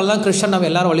பிரியம் இருக்கிறனால தான் கிருஷ்ணன் நம்ம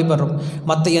எல்லாரும் வழிபடுறோம்.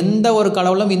 மற்ற எந்த ஒரு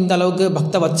கடவுளும் இந்த அளவுக்கு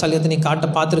பக்த வத்சல்யத்தை நீ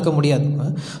பார்த்துருக்க முடியாது.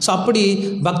 ஸோ அப்படி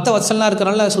பக்த வத்சலனாக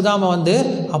இருக்கிறனால சுதாமா வந்து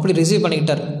அப்படி ரிசீவ்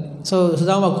பண்ணிக்கிட்டார். ஸோ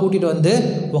சுதாமா கூட்டிகிட்டு வந்து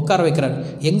உட்கார வைக்கிறார்.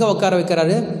 எங்கே உட்கார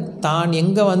வைக்கிறாரு? தான்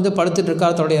எங்கே வந்து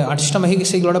படுத்துட்ருக்காரோ, தன்னுடைய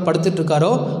அஷ்டமகிஷிகளோட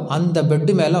படுத்துட்ருக்காரோ அந்த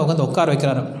பெட்டு மேலே உட்காந்து உட்கார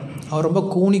வைக்கிறாரு. அவர் ரொம்ப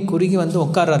கூனி குறுகி வந்து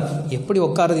உட்கார்றார். எப்படி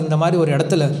உட்காருது இந்த மாதிரி ஒரு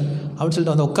இடத்துல அப்படின்னு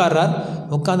சொல்லிட்டு வந்து உட்கார்றார்.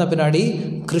 உட்கார்ந்த பின்னாடி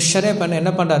கிருஷ்ணரே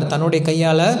என்ன பண்ணுறார், தன்னுடைய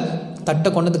கையால் தட்டை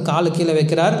கொண்டு வந்து காலு கீழே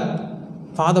வைக்கிறார்.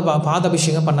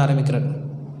 பாதாபிஷேகம் பண்ண ஆரம்பிக்கிறார்.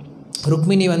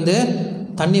 ருக்மிணி வந்து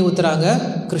தண்ணி ஊற்றுறாங்க,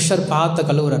 கிருஷ்ணர் பாதத்தை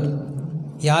கழுவுறார்.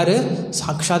 யார்?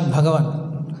 சாக்ஷாத்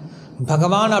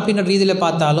பகவான் அப்படின்ற ரீதியில்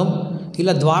பார்த்தாலும்,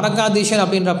 இல்லை துவாரகாதீஷன்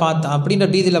அப்படின்ற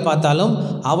ரீதியில் பார்த்தாலும்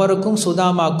அவருக்கும்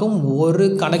சுதாமாக்கும் ஒரு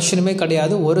கனெக்ஷனுமே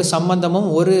கிடையாது, ஒரு சம்பந்தமும்,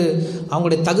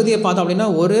 அவங்களுடைய தகுதியை பார்த்தோம் அப்படின்னா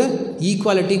ஒரு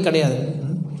ஈக்குவாலிட்டியும் கிடையாது.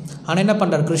 ஆனால் என்ன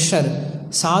பண்ணுறார் கிருஷ்ணர்,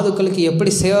 சாதுக்களுக்கு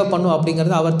எப்படி சேவை பண்ணும்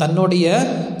அப்படிங்கிறது அவர் தன்னுடைய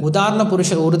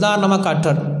உதாரணமாக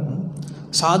காட்டுறார்.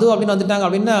 சாது அப்படின்னு வந்துட்டாங்க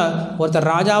அப்படின்னா ஒருத்தர்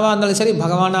ராஜாவாக இருந்தாலும் சரி,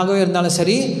 பகவானாகவே இருந்தாலும்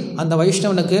சரி, அந்த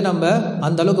வைஷ்ணவனுக்கு நம்ம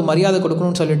அந்தளவுக்கு மரியாதை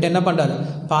கொடுக்கணும்னு சொல்லிட்டு என்ன பண்ணுறார்,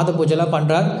 பாத பூஜைலாம்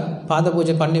பண்ணுறார். பாத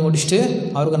பூஜை பண்ணி முடிச்சுட்டு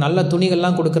அவருக்கு நல்ல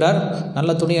துணிகள்லாம் கொடுக்குறார்.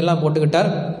 நல்ல துணியெல்லாம் போட்டுக்கிட்டார்.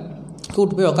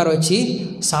 கூப்பிட்டு போய் உட்கார வச்சு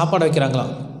சாப்பாடு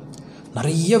வைக்கிறாங்களாம்.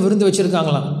 நிறைய விருந்து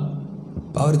வச்சுருக்காங்களாம்.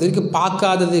 அவர் இது வரைக்கும்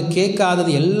பார்க்காதது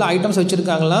கேட்காதது எல்லா ஐட்டம்ஸ்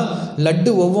வச்சுருக்காங்களாம். லட்டு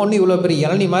ஒவ்வொன்றும் இவ்வளோ பெரிய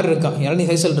இளநீ மாதிரி இருக்கான், இளநீ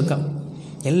சைஸில் இருக்கான்.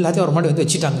 எல்லாத்தையும் ஒரு மாதிரி வந்து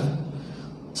வச்சுட்டாங்க.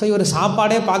 ஸோ இவர்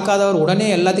சாப்பாடே பார்க்காதவர் உடனே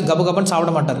எல்லாத்தையும் கபகபன்னு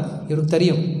சாப்பிட மாட்டார். இவருக்கு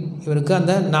தெரியும், இவருக்கு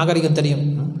அந்த நாகரிகம் தெரியும்.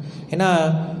 ஏன்னா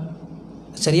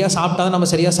சரியாக சாப்பிட்டா தான் நம்ம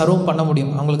சரியாக சர்வம் பண்ண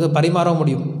முடியும், அவங்களுக்கு பரிமாற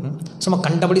முடியும். சும்மா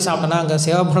கண்டபடி சாப்பிட்டோன்னா அங்கே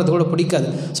சேவை பண்ணுறது கூட பிடிக்காது.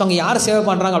 ஸோ அங்கே யார் சேவை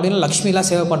பண்ணுறாங்க அப்படின்னா லக்ஷ்மிலாம்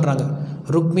சேவை பண்ணுறாங்க,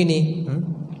 ருக்மிணி,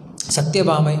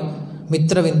 சத்யபாமை,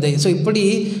 மித்ரவிந்தை. ஸோ இப்படி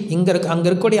அங்கே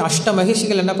இருக்கக்கூடிய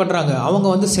அஷ்டமகிஷிகள் என்ன பண்ணுறாங்க, அவங்க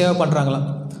வந்து சேவை பண்ணுறாங்களாம்.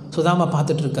 சுதாமா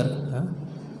பார்த்துட்ருக்கார்,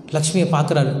 லக்ஷ்மியை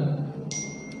பார்க்குறாரு.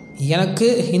 எனக்கு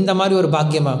இந்த மாதிரி ஒரு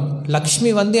பாக்கியமா,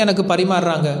 லக்ஷ்மி வந்து எனக்கு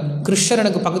பரிமாறுறாங்க, கிருஷ்ணர்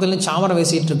எனக்கு பக்கத்துலேருந்து சாமரம்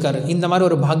பேசிகிட்டு இருக்காரு, இந்த மாதிரி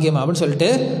ஒரு பாக்கியமா அப்படின்னு சொல்லிட்டு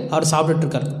அவர்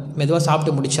சாப்பிட்டுட்ருக்கார். மெதுவாக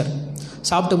சாப்பிட்டு முடித்தார்.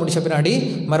 சாப்பிட்டு முடித்த பின்னாடி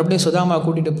மறுபடியும் சுதாமா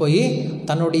கூட்டிகிட்டு போய்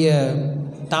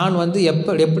தான் வந்து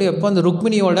எப்போ அந்த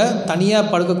ருக்மிணியோட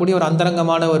தனியாக படுக்கக்கூடிய ஒரு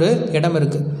அந்தரங்கமான ஒரு இடம்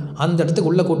இருக்குது, அந்த இடத்துக்கு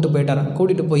உள்ளே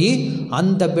கூட்டிகிட்டு போய்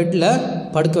அந்த பெட்டில்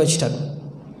படுக்க வச்சிட்டார்.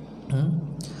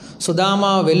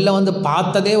 சுதாமா வெளில வந்து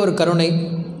பார்த்ததே ஒரு கருணை,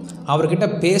 அவர்கிட்ட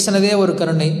பேசினதே ஒரு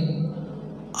கருணை,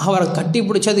 அவரை கட்டி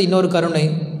பிடிச்சது இன்னொரு கருணை,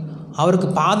 அவருக்கு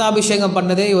பாதாபிஷேகம்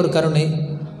பண்ணதே ஒரு கருணை,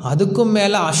 அதுக்கும்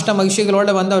மேலே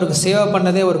அஷ்டமகிஷிகளோடு வந்து அவருக்கு சேவை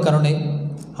பண்ணதே ஒரு கருணை,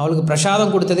 அவளுக்கு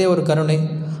பிரசாதம் கொடுத்ததே ஒரு கருணை,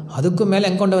 அதுக்கும் மேலே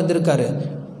எங்கொண்டு வந்திருக்காரு,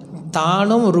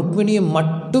 தானும் ருக்மிணியும்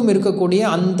மட்டும் இருக்கக்கூடிய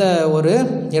அந்த ஒரு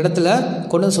இடத்துல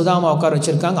கொண்டு சுதாமா உட்கார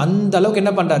வச்சுருக்காங்க. அந்த அளவுக்கு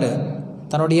என்ன பண்ணுறாரு,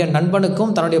 தன்னுடைய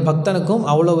நண்பனுக்கும் தன்னுடைய பக்தனுக்கும்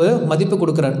அவ்வளவு மதிப்பு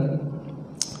கொடுக்குறாரு.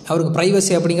 அவருக்கு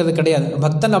ப்ரைவசி அப்படிங்கிறது கிடையாது.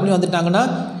 பக்தன் அப்படின்னு வந்துட்டாங்கன்னா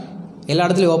எல்லா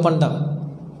இடத்துலையும் ஓப்பன் தான்.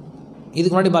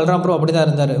 இதுக்கு முன்னாடி பலராம் பிரபு அப்படி தான்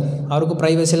இருந்தார். அவருக்கு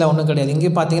ப்ரைவசிலாம் ஒன்றும் கிடையாது.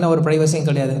 இங்கேயும் பார்த்தீங்கன்னா ஒரு ப்ரைவசியும்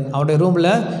கிடையாது. அவருடைய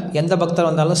ரூமில் எந்த பக்தர்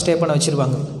வந்தாலும் ஸ்டே பண்ண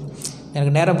வச்சுருவாங்க.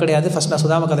 எனக்கு நேரம் கிடையாது, ஃபஸ்ட் நான்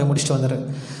சுதாமா கதையை முடிச்சுட்டு வந்துடுறேன்.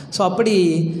 ஸோ அப்படி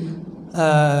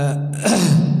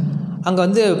அங்கே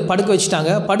வந்து படுக்க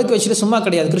வச்சுட்டாங்க. படுக்க வச்சுட்டு சும்மா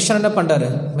கிடையாது, கிருஷ்ணன் என்ன பண்ணுறாரு,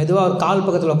 மெதுவாக ஒரு கால்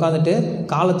பக்கத்தில் உட்காந்துட்டு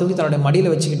காலை தூக்கி தன்னுடைய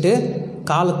மடியில் வச்சுக்கிட்டு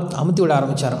காலை அமுத்தி விட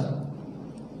ஆரம்பித்தாராம்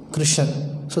கிருஷ்ணன்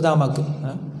சுதாமாவுக்கு.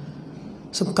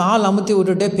 ஸோ கால் அமுத்தி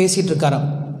விட்டுட்டே பேசிகிட்டு இருக்காராம்,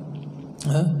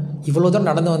 இவ்வளோ தான்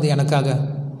நடந்து வந்து எனக்காக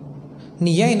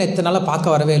நீ ஏன் என்னை இத்தனை நாளாக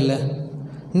பார்க்க வரவே இல்லை,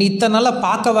 நீ இத்தனை நாளாக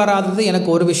பார்க்க வராதது எனக்கு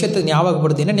ஒரு விஷயத்தை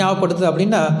ஞாபகப்படுத்து. என்ன ஞாபகப்படுத்துது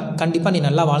அப்படின்னா, கண்டிப்பாக நீ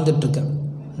நல்லா வாழ்ந்துட்டுருக்க.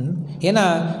 ஏன்னா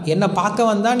என்னை பார்க்க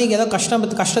வந்தால் நீங்கள் ஏதோ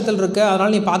கஷ்டத்தில் இருக்க,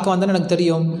 அதனால் நீ பார்க்க வந்தான்னு எனக்கு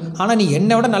தெரியும். ஆனால் நீ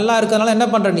என்னை விட நல்லா இருக்கிறதுனால என்ன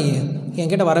பண்ணுற, நீ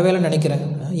என்கிட்ட வரவே இல்லைன்னு நினைக்கிறேன்.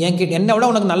 என்னை விட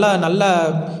உனக்கு நல்ல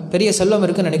பெரிய செல்வம்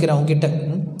இருக்குதுன்னு நினைக்கிறேன் உங்ககிட்ட.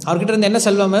 அவர்கிட்ட இருந்து என்ன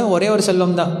செல்வம், ஒரே ஒரு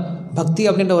செல்வம் தான், பக்தி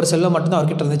அப்படின்ற ஒரு செல்வம் மட்டும்தான்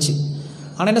அவர்கிட்ட இருந்துச்சு.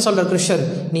 ஆனால் என்ன சொல்கிற கிருஷ்ணர்,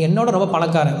 நீ என்னோட ரொம்ப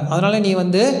பணக்காரன், அதனால் நீ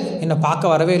வந்து என்னை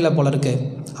பார்க்க வரவே இல்லை போல இருக்கு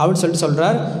அப்படின்னு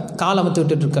சொல்கிறார். கால் அமுத்து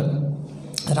விட்டுட்டுருக்க.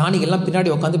 ராணிகள்லாம் பின்னாடி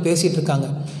உட்காந்து பேசிகிட்டு இருக்காங்க.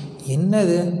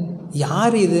 என்னது,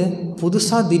 யார் இது,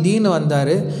 புதுசாக திடீர்னு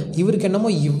வந்தார், இவருக்கு என்னமோ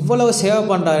இவ்வளவு சேவை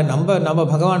பண்ணுறாரு நம்ம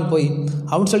பகவான் போய்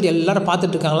அப்படின்னு சொல்லிட்டு எல்லோரும்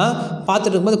பார்த்துட்ருக்காங்களாம்.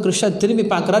 பார்த்துட்டு இருக்கும்போது கிருஷ்ணர் திரும்பி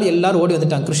பார்க்குறாரு, எல்லோரும் ஓடி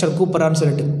வந்துட்டாங்க கிருஷ்ணர் கூப்பிட்றான்னு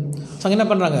சொல்லிட்டு. ஸோ அங்கே என்ன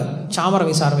பண்ணுறாங்க, சாமரம்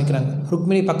வீச ஆரம்பிக்கிறாங்க.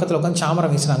 ருக்மிணி பக்கத்தில் உட்காந்து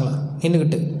சாமரம் வீசுகிறாங்களாம்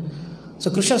நின்றுக்கிட்டு. ஸோ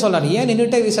கிருஷ்ணர் சொல்கிறார், ஏன்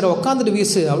நின்றுட்டே வீசுகிற, உட்காந்துட்டு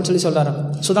வீசு அப்படின்னு சொல்கிறாரு.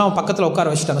 சுதாமா பக்கத்தில் உட்கார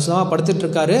வச்சுட்டாங்க. சுதாமா படுத்துட்டு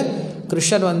இருக்காரு.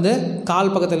 கிருஷ்ணர் வந்து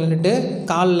கால் பக்கத்தில் நின்றுட்டு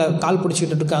கால்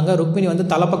பிடிச்சிக்கிட்டு இருக்காங்க. ருக்மிணி வந்து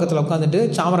தலை பக்கத்தில் உட்காந்துட்டு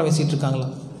சாமரம் வீசிகிட்டு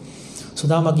இருக்காங்களாம்.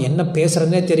 சுதாமாவுக்கு என்ன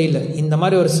பேசுகிறதுனே தெரியல. இந்த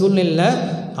மாதிரி ஒரு சூழ்நிலையில்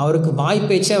அவருக்கு வாய்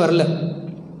பேச்சே வரல.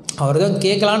 அவர் தான்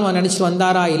கேட்கலான்னு நினச்சிட்டு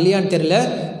வந்தாரா இல்லையான்னு தெரியல.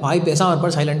 வாய் பேசாமல் அவர்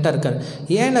பாட்டு சைலண்ட்டாக இருக்கார்.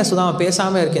 ஏன் சுதாமா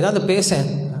பேசாமல் இருக்கு, ஏதாவது பேசேன்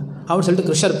அப்படின்னு சொல்லிட்டு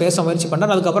கிருஷ்ணர் பேச முயற்சி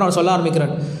பண்ணார். அதுக்கப்புறம் அவர் சொல்ல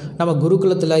ஆரம்பிக்கிறார், நம்ம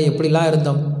குருகுலத்தில் எப்படிலாம்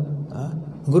இருந்தோம்.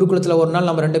 குருகுலத்தில் ஒரு நாள்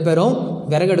நம்ம 2 பேரும்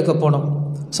விறகு எடுக்க போனோம்.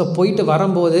 ஸோ போயிட்டு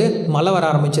வரும்போது மழை வர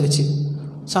ஆரம்பிச்சிருச்சு.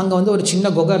 ஸோ அங்கே வந்து ஒரு சின்ன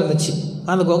குகை இருந்துச்சு.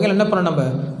 அந்த குகையில் என்ன பண்ணோம், நம்ம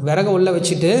விறகை உள்ளே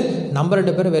வச்சுட்டு நம்ம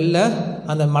 2 பேரும் வெளில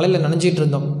அந்த மலையில் நனைஞ்சிட்டு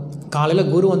இருந்தோம்.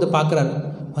 காலையில் குரு வந்து பார்க்குறாரு.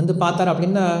 வந்து பார்த்தாரு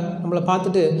அப்படின்னா நம்மளை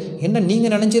பார்த்துட்டு, என்ன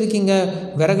நீங்கள் நினைஞ்சிருக்கீங்க,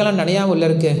 விறகெல்லாம் நினையாமல் உள்ள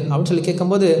இருக்குது அப்படின்னு சொல்லி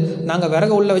கேட்கும்போது, நாங்கள்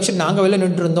விறகு உள்ளே வச்சுட்டு நாங்கள் வெளில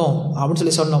நின்று இருந்தோம் அப்படின்னு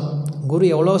சொல்லி சொன்னோம்.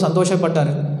 குரு எவ்வளோ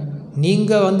சந்தோஷப்பட்டார்.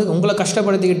 நீங்கள் வந்து உங்களை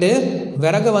கஷ்டப்படுத்திக்கிட்டு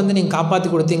விறகை வந்து நீங்கள் காப்பாற்றி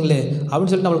கொடுத்தீங்களே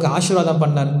அப்படின்னு சொல்லிட்டு நம்மளுக்கு ஆசீர்வாதம்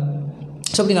பண்ணார்.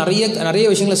 ஸோ இப்படி நிறைய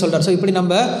விஷயங்களை சொல்கிறார். ஸோ இப்படி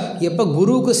நம்ம எப்போ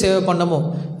குருவுக்கு சேவை பண்ணமோ,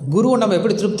 குருவை நம்ம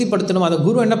எப்படி திருப்திப்படுத்தணுமோ, அந்த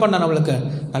குரு என்ன பண்ணார், நம்மளுக்கு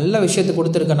நல்ல விஷயத்தை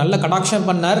கொடுத்துருக்க, நல்ல கடாட்சம்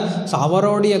பண்ணார். ஸோ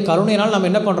அவருடைய கருணையினால் நம்ம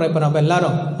என்ன பண்ணுறோம், இப்போ நம்ம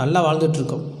எல்லாரும் நல்லா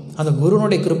வாழ்ந்துட்டுருக்கோம். அந்த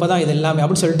குருனுடைய கிருப்பை தான் இது எல்லாமே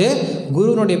அப்படின்னு சொல்லிட்டு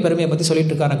குருனுடைய பெருமையை பற்றி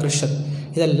சொல்லிட்டு இருக்காரு கிருஷ்ணர்.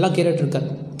 இதெல்லாம் கேட்டுட்ருக்கார்.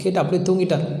 கேட்டு அப்படியே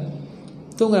தூங்கிட்டார்.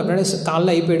 தூங்குற பின்னாடி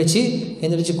காலைல போயிடுச்சு.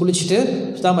 எந்திரிச்சு குளிச்சுட்டு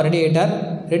சுதாமா ரெடி ஆகிட்டார்.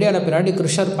 ரெடி ஆன பின்னாடி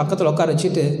கிருஷ்ணர் பக்கத்தில் உட்கார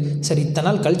வச்சுட்டு, சரி இத்தனை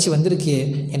நாள் கழிச்சு வந்திருக்கியே,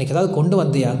 எனக்கு ஏதாவது கொண்டு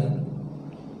வந்தியா,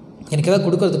 எனக்கு எதாவது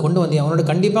கொடுக்கறது கொண்டு வந்தியா, அவனோட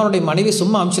கண்டிப்பாக அவனுடைய மனைவி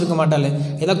சும்மா அனுப்பிச்சிருக்க மாட்டாளே,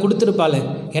 எதாவது கொடுத்துருப்பாளே,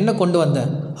 என்ன கொண்டு வந்த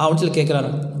அப்படின்னு சொல்லி கேட்குறாரு.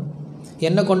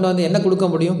 என்ன கொண்டு வந்து என்ன கொடுக்க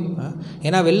முடியும்,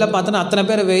 ஏன்னா வெளில பார்த்தோன்னா அத்தனை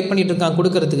பேர் வெயிட் பண்ணிகிட்டு இருக்காங்க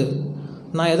கொடுக்கறதுக்கு.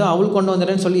 நான் ஏதோ அவள் கொண்டு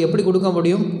வந்துடுறேன்னு சொல்லி எப்படி கொடுக்க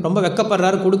முடியும், ரொம்ப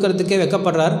வெக்கப்படுறாரு, கொடுக்கறதுக்கே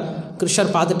வெக்கப்படுறார்.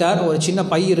 கிருஷ்ணர் பார்த்துட்டார், ஒரு சின்ன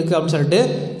பை இருக்குது அப்படின்னு சொல்லிட்டு,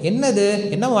 என்னது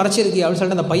என்ன மறைச்சிருக்கு அப்படின்னு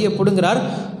சொல்லிட்டு அந்த பையை பிடுங்குறார்.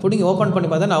 பிடுங்கி ஓப்பன் பண்ணி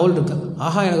பார்த்தா அவள் இருக்கு.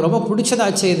 ஆஹா, எனக்கு ரொம்ப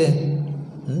பிடிச்சதாச்சே இது,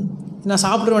 நான்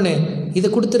சாப்பிட்ருவேனே, இது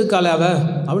கொடுத்துருக்காளே அவ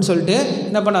அப்படின்னு சொல்லிட்டு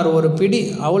என்ன பண்ணார், ஒரு பிடி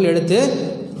அவள் எடுத்து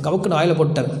கவுக்குன்னு வாயில்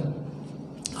போட்டார்.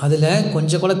 அதில்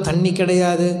கொஞ்சம் கூட தண்ணி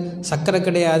கிடையாது, சர்க்கரை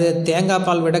கிடையாது, தேங்காய்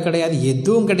பால் விட கிடையாது,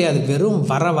 எதுவும் கிடையாது, வெறும்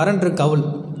வரன்னு இருக்கு அவள்.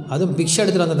 அதுவும் பிக்ஷை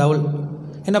எடுத்துகிட்டு வந்த அவள்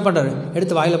என்ன பண்ணுறாரு,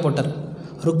 எடுத்து வாயில் போட்டார்.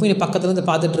 ருக்மிணி பக்கத்துலேருந்து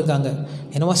பார்த்துட்ருக்காங்க.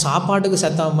 என்னமோ சாப்பாட்டுக்கு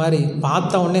செத்த மாதிரி,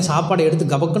 பார்த்த உடனே சாப்பாடு எடுத்து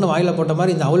கபக்குன்னு வாயில் போட்ட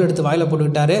மாதிரி இந்த அவள் எடுத்து வாயில்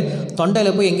போட்டுக்கிட்டாரு.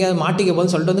 தொண்டையில் போய் எங்கேயாவது மாட்டிக்க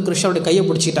போதுன்னு சொல்லிட்டு வந்து கிருஷ்ணனுடைய கையை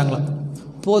பிடிச்சிக்கிட்டாங்களாம்.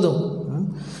 போதும்,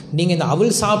 நீங்கள் இந்த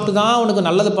அவள் சாப்பிட்டு தான் அவனுக்கு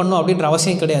நல்லது பண்ணும் அப்படின்ற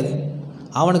அவசியம் கிடையாது,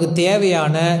 அவனுக்கு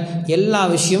தேவையான எல்லா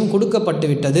விஷயமும் கொடுக்கப்பட்டு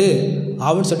விட்டது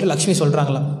அப்படின்னு சொல்லிட்டு லக்ஷ்மி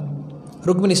சொல்கிறாங்களாம்.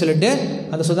 ருக்மிணி சொல்லிட்டு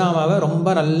அந்த சுதாமாவை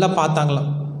ரொம்ப நல்லா பார்த்தாங்களாம்.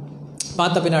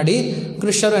 பார்த்த பின்னாடி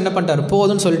கிருஷ்ணரும் என்ன பண்ணிட்டார்,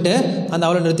 போதும்னு சொல்லிட்டு அந்த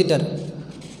அவளை நிறுத்திட்டார்.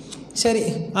 சரி,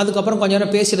 அதுக்கப்புறம் கொஞ்ச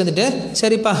நேரம் பேசியிருந்துட்டு,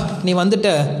 சரிப்பா நீ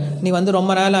வந்து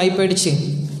ரொம்ப நேரம் ஆகி போயிடுச்சு,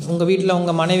 உங்கள் வீட்டில்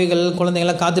உங்கள் மனைவிகள்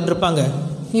குழந்தைங்களாம் காத்துட்ருப்பாங்க,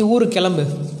 நீ ஊருக்கு கிளம்பு.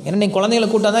 ஏன்னா நீ குழந்தைங்களை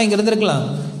கூட்டால் தான் இங்கே இருந்திருக்கலாம்,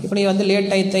 இப்போ நீ வந்து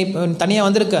லேட் ஆகி தனியாக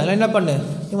வந்திருக்க, இல்லை என்ன பண்ணு,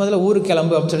 நீ முதல்ல ஊருக்கு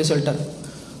கிளம்பு அப்படின்னு சொல்லிட்டார்.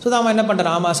 சுதாமா என்ன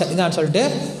பண்ணுறார், ஆமாம் சரி தான் சொல்லிட்டு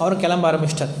அவரும் கிளம்ப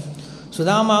ஆரம்பிச்சிட்டார்.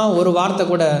 சுதாமா ஒரு வார்த்தை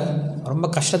கூட, ரொம்ப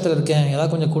கஷ்டத்தில் இருக்கேன்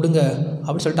ஏதாவது கொஞ்சம் கொடுங்க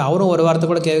அப்படின்னு சொல்லிட்டு அவரும் ஒரு வார்த்தை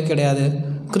கூட கேட்க கிடையாது.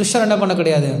 கிருஷ்ணர் என்ன பண்ண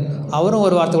கிடையாது, அவரும்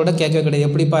ஒரு வார்த்தை கூட கேட்கவே கிடையாது,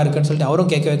 எப்படிப்பா இருக்குன்னு சொல்லிட்டு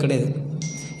அவரும் கேட்கவே கிடையாது.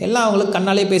 எல்லாம் அவங்களுக்கு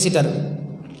கண்ணாலே பேசிட்டார்.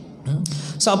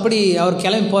 ஸோ அப்படி அவர்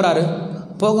கிளம்பி போகிறாரு.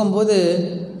 போகும்போது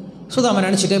சுதாமா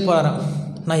நினச்சிட்டே போகிறாராம்,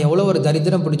 நான் எவ்வளோ ஒரு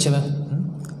தரித்திரம் பிடிச்சவன்,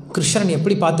 கிருஷ்ணன்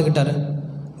எப்படி பார்த்துக்கிட்டாரு,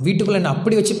 வீட்டுக்குள்ளே என்னை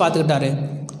அப்படி வச்சு பார்த்துக்கிட்டாரு,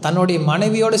 தன்னுடைய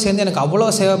மனைவியோடு சேர்ந்து எனக்கு அவ்வளோ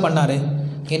சேவை பண்ணார்,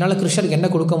 என்னால் கிருஷ்ணருக்கு என்ன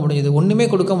கொடுக்க முடியுது? ஒன்றுமே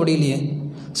கொடுக்க முடியலையே.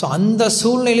 ஸோ அந்த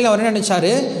சூழ்நிலையில் அவர் என்ன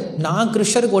நினச்சாரு, நான்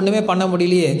கிருஷ்ணருக்கு ஒன்றுமே பண்ண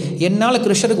முடியலையே, என்னால்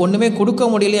கிருஷ்ணருக்கு ஒன்றுமே கொடுக்க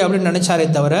முடியலையே அப்படின்னு நினச்சாரே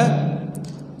தவிர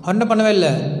அவர் என்ன பண்ணவே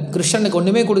இல்லை, கிருஷ்ணனுக்கு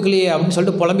ஒன்றுமே கொடுக்கலையே அப்படின்னு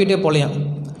சொல்லிட்டு புலம்பிகிட்டே போலையாம்.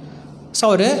 ஸோ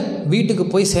அவர் வீட்டுக்கு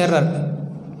போய் சேர்றார்.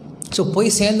 ஸோ போய்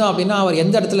சேர்ந்தோம் அப்படின்னா அவர்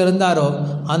எந்த இடத்துல இருந்தாரோ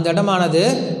அந்த இடமானது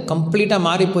கம்ப்ளீட்டாக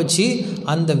மாறி போச்சு.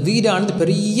 அந்த வீடானது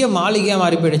பெரிய மாளிகையாக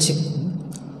மாறி போயிடுச்சு.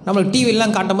 நம்மளுக்கு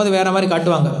டிவிலாம் காட்டும் போது வேறு மாதிரி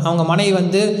காட்டுவாங்க. அவங்க மனைவி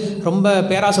வந்து ரொம்ப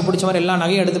பேராசை பிடிச்ச மாதிரி எல்லாம்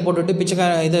நகையும் எடுத்து போட்டுட்டு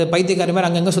இது பைத்தியக்காரி மாதிரி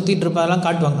அங்கங்கே சுற்றிட்டு இருப்பதெல்லாம்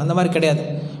காட்டுவாங்க. அந்த மாதிரி கிடையாது.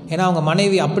 ஏன்னா அவங்க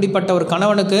மனைவி அப்படிப்பட்ட ஒரு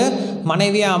கணவனுக்கு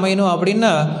மனைவியாக அமையணும்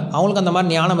அப்படின்னா அவங்களுக்கு அந்த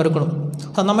மாதிரி ஞானம் இருக்கணும்.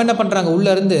 ஸோ நம்ம என்ன பண்ணுறாங்க,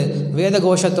 உள்ளேருந்து வேத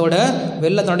கோஷத்தோட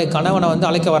தன்னுடைய கணவனை வந்து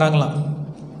அழைக்க வராங்களாம்.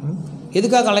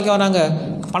 எதுக்காக அழைக்க வராங்க?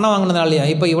 பணம் வாங்கினதாலையா?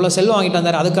 இப்போ இவ்வளோ செல்வம் வாங்கிட்டு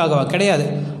வந்தார் அதுக்காகவா? கிடையாது.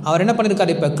 அவர் என்ன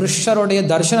பண்ணியிருக்காரு, இப்போ கிருஷ்ணருடைய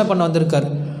தரிசனம் பண்ண வந்திருக்கார்.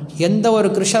 எந்த ஒரு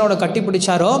கிருஷ்ணரோட கட்டி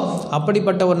பிடிச்சாரோ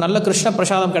அப்படிப்பட்ட ஒரு நல்ல கிருஷ்ண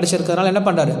பிரசாதம் கிடைச்சிருக்கிறதுனால என்ன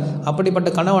பண்ணுறாரு, அப்படிப்பட்ட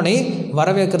கணவனை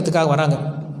வரவேற்கிறதுக்காக வராங்க.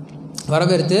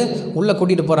 வரவேற்று உள்ளே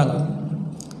கூட்டிகிட்டு போகிறாங்க.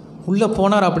 உள்ளே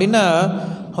போனார் அப்படின்னா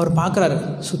அவர் பார்க்குறாரு,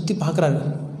 சுற்றி பார்க்குறாரு.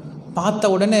 பார்த்த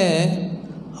உடனே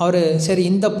அவர் சரி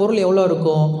இந்த பொருள் எவ்வளோ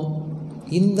இருக்கும்,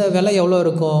 இந்த விலை எவ்வளோ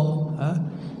இருக்கும்,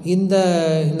 இந்த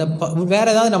இந்த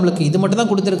வேறு ஏதாவது நம்மளுக்கு இது மட்டும் தான்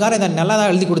கொடுத்துருக்காரு, இதை நல்லா தான்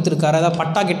எழுதி கொடுத்துருக்காரு, ஏதாவது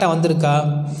பட்டா கிட்டா வந்திருக்கா,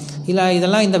 இல்லை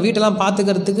இதெல்லாம் இந்த வீட்டெல்லாம்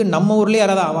பார்த்துக்கிறதுக்கு நம்ம ஊர்லேயே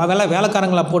யாராவது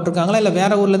வேலைக்காரங்களா போட்டிருக்காங்களா, இல்லை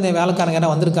வேறு ஊர்லேருந்து வேலைக்காரங்க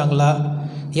யாராவது வந்திருக்காங்களா,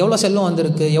 எவ்வளோ செல்வம்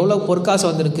வந்திருக்கு, எவ்வளோ பொற்காசு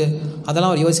வந்திருக்கு,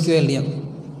 அதெல்லாம் அவர் யோசிக்கவே இல்லையா.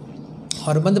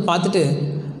 அவர் வந்து பார்த்துட்டு,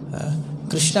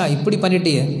 கிருஷ்ணா இப்படி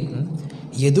பண்ணிட்டியே,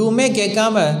 எதுவுமே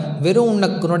கேட்காம வெறும்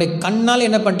உன்னுடைய கண்ணால்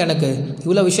என்ன பண்ணிட்டேன், எனக்கு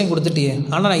இவ்வளோ விஷயம் கொடுத்துட்டியே,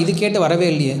 ஆனால் நான் இது கேட்டு வரவே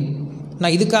இல்லையே,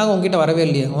 நான் இதுக்காக உங்ககிட்ட வரவே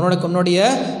இல்லையே, உன்னுடைய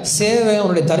சேவை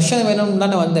உன்னுடைய தரிசனம் வேணும்னு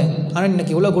தானே வந்தேன், ஆனால்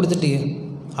எனக்கு இவ்வளோ கொடுத்துட்டியே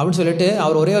அப்படின்னு சொல்லிட்டு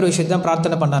அவர் ஒரே ஒரு விஷயத்தை தான்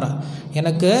பிரார்த்தனை பண்ணாராம்.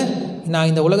 எனக்கு நான்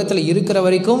இந்த உலகத்தில் இருக்கிற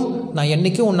வரைக்கும் நான்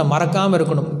என்றைக்கும் உன்னை மறக்காமல்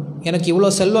இருக்கணும். எனக்கு இவ்வளோ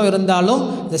செல்வம் இருந்தாலும்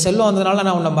இந்த செல்வம் வந்ததுனால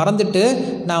நான் உன்னை மறந்துட்டு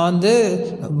நான் வந்து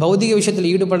பௌதிக விஷயத்தில்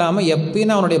ஈடுபடாமல் எப்பயும்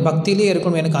நான் அவனுடைய பக்தியிலே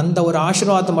இருக்கணும், எனக்கு அந்த ஒரு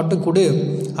ஆசீர்வாதத்தை மட்டும் கொடு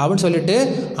அப்படின்னு சொல்லிட்டு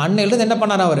அன்னையிலேருந்து என்ன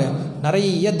பண்ணார், அவர்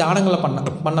நிறைய தானங்களை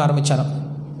பண்ண ஆரம்பித்தாராம்.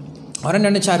 அவர்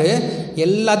நினச்சார்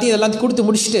எல்லாத்தையும் இதெல்லாத்தையும் கொடுத்து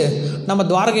முடிச்சுட்டு நம்ம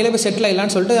துவாரகையிலே போய் செட்டில்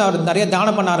ஆகலான்னு சொல்லிட்டு அவர் நிறைய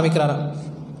தானம் பண்ண ஆரம்பிக்கிறாராம்.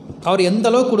 அவர் எந்த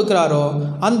அளவுக்கு கொடுக்குறாரோ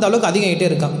அந்த அளவுக்கு அதிகமாகிட்டே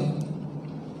இருக்கான்.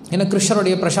 ஏன்னா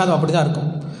கிருஷ்ணருடைய பிரசாதம் அப்படி தான் இருக்கும்.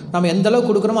 நம்ம எந்த அளவுக்கு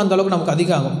கொடுக்குறோமோ அந்த அளவுக்கு நமக்கு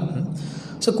அதிகம் ஆகும்.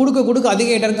 ஸோ கொடுக்க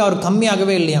அதிகமாகிட்டே இருக்க, அவர்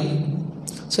கம்மியாகவே இல்லையா.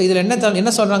 ஸோ இதில்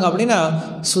என்ன சொல்கிறாங்க அப்படின்னா,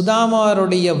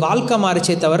 சுதாமாருடைய வாழ்க்கை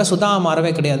மாறிச்சே தவிர சுதாமா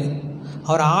மாறவே கிடையாது.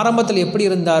 அவர் ஆரம்பத்தில் எப்படி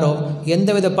இருந்தாரோ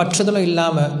எந்தவித பற்றுதலும்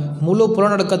இல்லாமல் முழு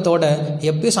புலநடக்கத்தோட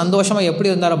எப்பயும் சந்தோஷமாக எப்படி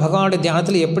இருந்தாரோ, பகவானுடைய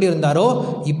தியானத்தில் எப்படி இருந்தாரோ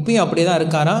இப்பயும் அப்படியே தான்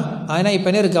இருக்காராம். ஆனால் இப்போ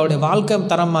என்ன இருக்குது, அவருடைய வாழ்க்கை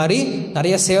தரம் மாதிரி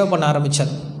நிறைய சேவை பண்ண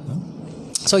ஆரம்பித்தார்.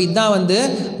 ஸோ இதுதான் வந்து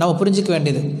நம்ம புரிஞ்சிக்க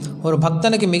வேண்டியது. ஒரு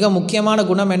பக்தனுக்கு மிக முக்கியமான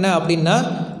குணம் என்ன அப்படின்னா,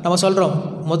 நம்ம சொல்கிறோம்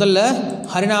முதல்ல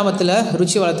ஹரிநாமத்தில்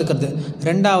ருச்சி வளர்த்துக்கிறது,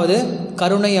 ரெண்டாவது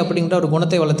கருணை அப்படிங்கிற ஒரு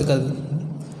குணத்தை வளர்த்துக்கிறது.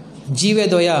 ஜீவே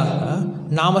தோயா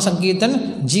நாம சங்கீர்த்தன்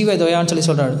ஜீவே தோயான்னு சொல்லி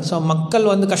சொல்கிறாரு. ஸோ மக்கள்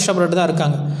வந்து கஷ்டப்பட்டு தான்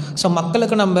இருக்காங்க. ஸோ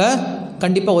மக்களுக்கு நம்ம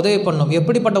கண்டிப்பாக உதவி பண்ணணும்.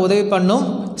 எப்படிப்பட்ட உதவி பண்ணணும்,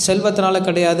 செல்வத்தினால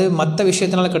கிடையாது, மற்ற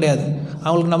விஷயத்தினால கிடையாது.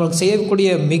 அவங்களுக்கு நம்மளுக்கு செய்யக்கூடிய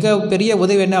மிக பெரிய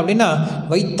உதவி என்ன அப்படின்னா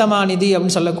வைத்தமாநிதி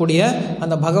அப்படின்னு சொல்லக்கூடிய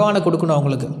அந்த பகவானை கொடுக்கணும்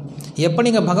அவங்களுக்கு. எப்போ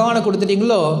நீங்கள் பகவானை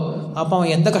கொடுத்துட்டீங்களோ அப்போ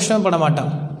அவன் எந்த கஷ்டமும் பட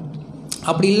மாட்டான்.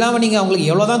 அப்படி இல்லாமல் நீங்கள் அவங்களுக்கு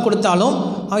எவ்வளோ தான் கொடுத்தாலும்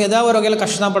அவன் ஏதாவது ஒரு வகையில்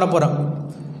கஷ்டம் தான் பட போகிறான்.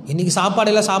 இன்றைக்கி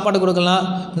சாப்பாடு கொடுக்கலாம்,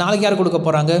 நாளைக்கு யார் கொடுக்க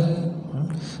போகிறாங்க?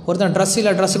 ஒருத்தன்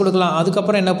ட்ரெஸ் கொடுக்கலாம்,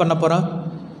 அதுக்கப்புறம் என்ன பண்ண போகிறான்?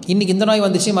 இன்றைக்கி இந்த நோய்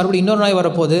வந்துச்சு, மறுபடியும் இன்னொரு நோய்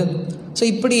வரப்போகுது. ஸோ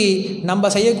இப்படி நம்ம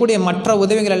செய்யக்கூடிய மற்ற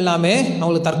உதவிகள் எல்லாமே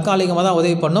அவங்களுக்கு தற்காலிகமாக தான்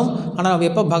உதவி பண்ணும். ஆனால் நம்ம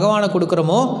எப்போ பகவானை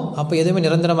கொடுக்குறோமோ அப்போ எதுவுமே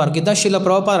நிரந்தரமாக இருக்குது. இதுதான் ஸ்ரீல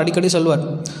பிரபுபாதர் அடிக்கடி சொல்வார்.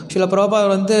 ஸ்ரீல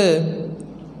பிரபுபாதர் வந்து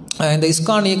இந்த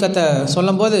இஸ்கான் இயக்கத்தை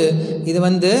சொல்லும்போது இது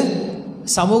வந்து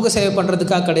சமூக சேவை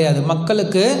பண்ணுறதுக்காக கிடையாது,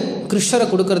 மக்களுக்கு கிருஷ்ணரை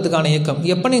கொடுக்கறதுக்கான இயக்கம்.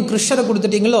 எப்போ நீங்கள் கிருஷ்ணரை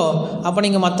கொடுத்துட்டீங்களோ அப்போ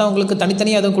நீங்கள் மற்றவங்களுக்கு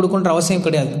தனித்தனியாக எதுவும் கொடுக்கணுன்ற அவசியம்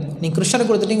கிடையாது. நீங்கள் கிருஷ்ணரை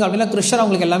கொடுத்துட்டீங்க அப்படின்னா கிருஷ்ணர்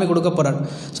அவங்களுக்கு எல்லாமே கொடுக்க போகிறார்.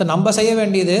 ஸோ நம்ம செய்ய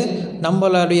வேண்டியது,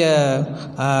 நம்மளுடைய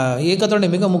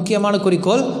இயக்கத்தோட மிக முக்கியமான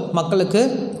குறிக்கோள் மக்களுக்கு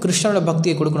கிருஷ்ணரோட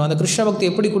பக்தியை கொடுக்கணும். அந்த கிருஷ்ண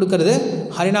பக்தி எப்படி கொடுக்கறது?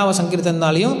 ஹரிநாம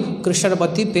சங்கீர்த்தனாலையும் கிருஷ்ணரை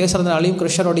பற்றி பேசுகிறதுனாலையும்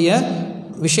கிருஷ்ணருடைய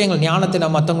விஷயங்கள் ஞானத்தை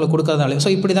நம்ம மற்றவங்களுக்கு கொடுக்கறதுனாலையும். ஸோ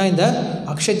இப்படி தான் இந்த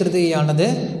அக்ஷய திருதியானது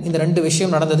இந்த 2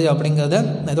 விஷயம் நடந்தது அப்படிங்கிறத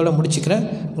நான் இதோட முடிச்சுக்கிறேன்.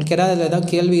 உங்களுக்கு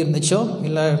ஏதாவது கேள்வி இருந்துச்சோ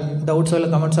இல்லை டவுட்ஸோ இல்லை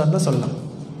கமெண்ட்ஸோ இருந்தால் சொல்லலாம்.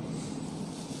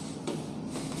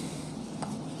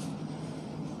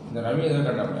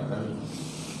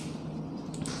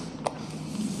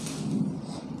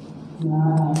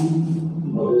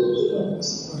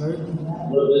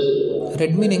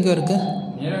 ரெட்மி எங்கே இருக்கு?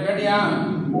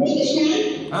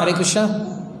 ஹரே கிருஷ்ணா,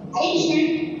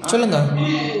 சொல்லுங்க.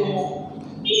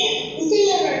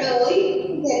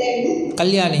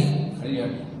 கல்யாணி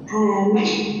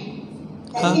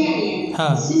हाँ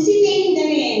हाँ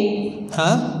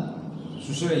हाँ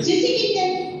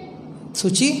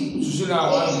சுச்சி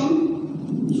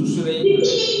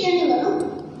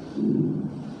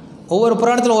ஒவ்வொரு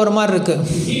புராணத்தில் ஒவ்வொரு மாதிரி இருக்கு.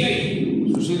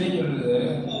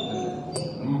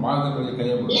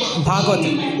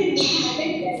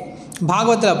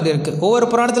 பாகவத்தில் அப்படி இருக்கு. ஒவ்வொரு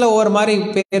புராணத்தில் ஒவ்வொரு மாதிரி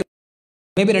பேர்,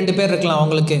 மேபி 2 பேர் இருக்கலாம்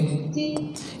அவங்களுக்கு.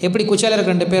 எப்படி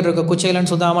குச்சேலருக்கு 2 பேர் இருக்கு,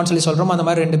 குச்சேலன் சுதாமான்னு சொல்லி சொல்கிறோம், அந்த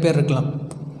மாதிரி 2 பேர் இருக்கலாம்.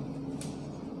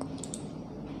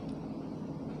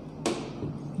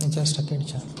 ஜஸ்ட்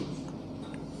அடிச்சா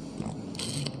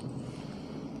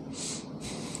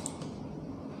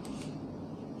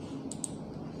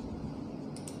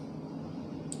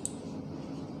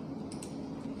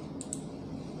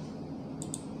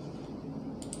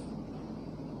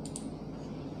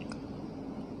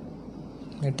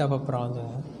நெட்டாக அப்புறம் அது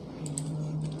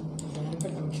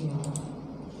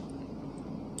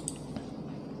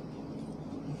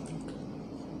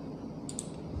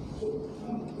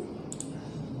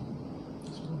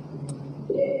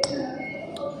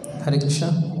हरे कृष्णा.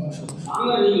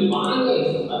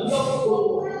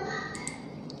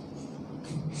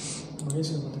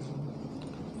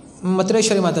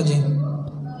 मथुरेश्वरी माता जी.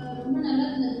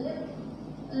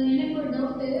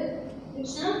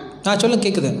 हाँ சொல்லுங்க,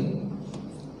 கேக்குது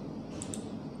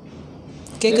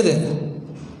கேக்குது.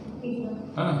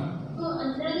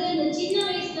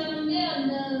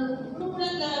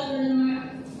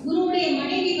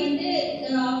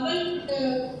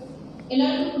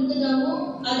 எல்லாருக்கும் கொடுத்ததாகவும்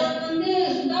அதை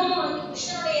சுதாமா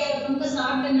கிருஷ்ணனுடைய பங்கு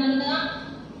சாப்பிட்டனாலதான்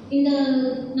இந்த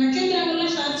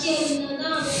நட்சத்திரங்கள்லாம் சாட்சியா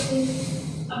இருந்ததுதான்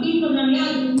அப்படின்னு சொல்றாங்களே,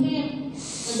 அது உண்மை?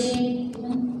 அது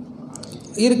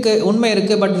இருக்குது, உண்மை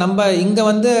இருக்குது. பட் நம்ம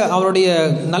இங்கே அவருடைய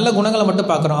நல்ல குணங்களை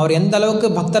மட்டும் பார்க்குறோம். அவர் எந்த அளவுக்கு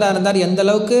பக்தராக இருந்தார், எந்த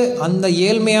அளவுக்கு அந்த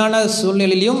ஏழ்மையான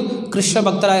சூழ்நிலையிலையும் கிருஷ்ண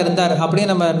பக்தராக இருந்தார்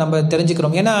அப்படின்னு நம்ம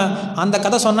தெரிஞ்சுக்கிறோம். ஏன்னா அந்த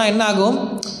கதை சொன்னால் என்ன ஆகும்,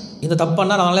 இந்த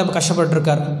தப்புன்னா அதனால இப்போ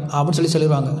கஷ்டப்பட்டுருக்கார் அப்படின்னு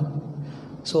சொல்லிடுவாங்க.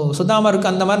 ஸோ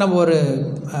சுதாமருக்கு அந்த மாதிரி நம்ம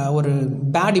ஒரு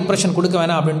பேட் இம்ப்ரெஷன் கொடுக்க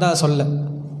வேணாம் அப்படின்னு தான் சொல்ல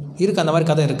இருக்குது. அந்த மாதிரி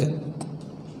கதை இருக்குது.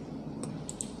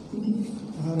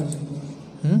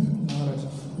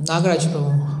 நாகராஜ்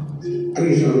பிரபு.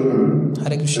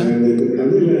 ஹரே கிருஷ்ணா.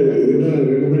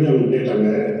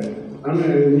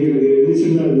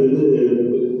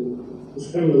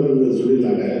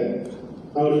 சொல்லியிருந்தாங்க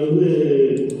அவர்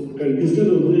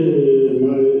கிருஷ்ணர்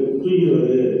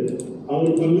தூங்கிடுவாரு,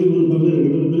 அவர் பங்கு ஒரு பங்கு 2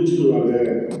 பேரும் பிரிச்சுடுவாங்க.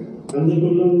 அந்த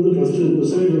பங்கு ஃபர்ஸ்ட்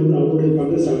கிருஷ்ணர் அவருடைய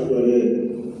பங்கை சாப்பிடுவாரு,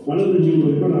 மழை பெஞ்சு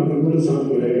போயிருப்ப நான் பங்கு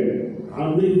சாப்பிடுறேன்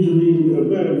அப்படின்னு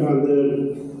சொல்லியிருக்கிறப்ப நான் அந்த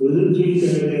இது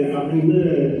தூங்கிட்டேன் அப்படின்னு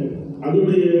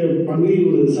அதோடைய பங்கை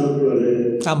ஒரு சாப்பிடுவாரு.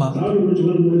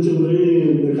 முடிச்ச முறை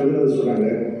இந்த கதை சொல்றாங்க,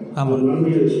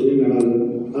 நன்மையை சொல்லி நடாது,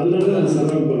 அதனால அது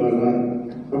சிரமப்படுறாங்க.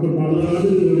 அப்ப பல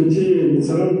ஆண்டுகள் கழிச்சு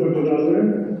சிரமப்பட்டதால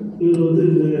இவர்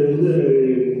இந்த இது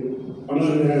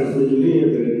பண்ணாங்க அப்படின்னு சொல்லி.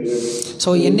 ஸோ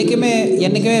என்றைக்குமே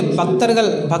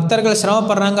பக்தர்கள்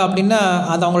சிரமப்படுறாங்க அப்படின்னா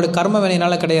அது அவங்களுடைய கர்ம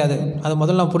வினையினால் கிடையாது. அது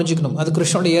முதல்ல நம்ம புரிஞ்சுக்கணும். அது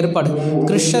கிருஷ்ணனுடைய ஏற்பாடு.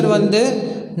 கிருஷ்ணர்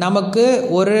நமக்கு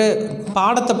ஒரு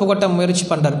பாடத்தை புகட்ட முயற்சி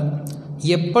பண்ணுறார்.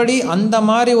 எப்படி அந்த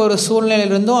மாதிரி ஒரு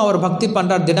சூழ்நிலையிலிருந்தும் அவர் பக்தி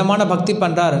பண்ணுறார், திடமான பக்தி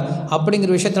பண்ணுறார்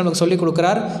அப்படிங்கிற விஷயத்தை நமக்கு சொல்லிக்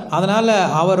கொடுக்குறார். அதனால்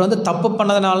அவர் தப்பு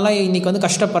பண்ணதுனால இன்றைக்கி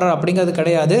கஷ்டப்படுறார் அப்படிங்கிறது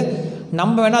கிடையாது.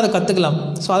 நம்ம வேணால் அதை கற்றுக்கலாம்.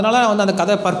 ஸோ அதனால் அந்த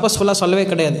கதை பர்பஸ்ஃபுல்லாக சொல்லவே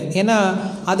கிடையாது. ஏன்னா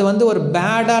அது ஒரு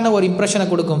பேடான ஒரு இம்ப்ரெஷனை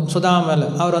கொடுக்கும் சுதாமா மேலே.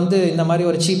 அவர் இந்த மாதிரி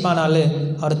ஒரு சீப்பான ஆள்,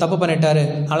 அவர் தப்பு பண்ணிட்டார்,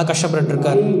 அதனால்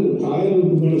கஷ்டப்பட்டுருக்கார்.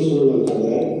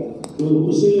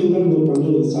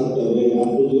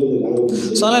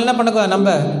 ஸோ அதனால் என்ன பண்ணக்கூடாது, நம்ம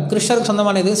கிருஷ்ணருக்கு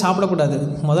சொந்தமான எதுவும் சாப்பிடக்கூடாது.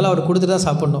 முதல்ல அவர் கொடுத்துட்டு தான்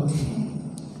சாப்பிடணும்.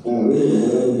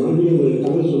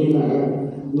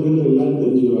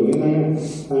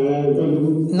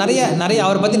 நிறைய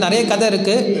அவரை பற்றி நிறைய கதை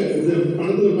இருக்குது.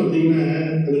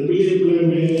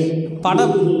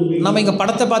 படம் நம்ம இங்கே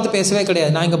படத்தை பார்த்து பேசவே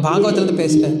கிடையாது. நான் இங்கே பாகவத்திலேருந்து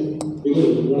பேசிட்டேன்.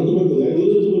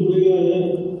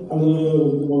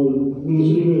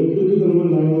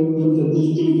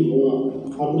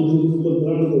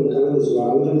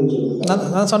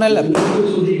 நான் சொன்னேன்ல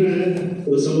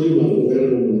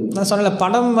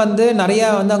படம் நிறையா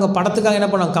அவங்க படத்துக்காக என்ன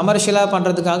பண்ணுவாங்க, கமர்ஷியலாக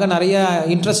பண்ணுறதுக்காக நிறைய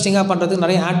இன்ட்ரெஸ்டிங்காக பண்ணுறதுக்கு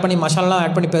நிறைய ஆட் பண்ணி மசாலாலாம்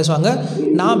ஆட் பண்ணி பேசுவாங்க.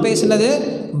 நான் பேசினது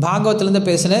பாகவத்திலேருந்து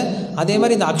பேசினேன். அதே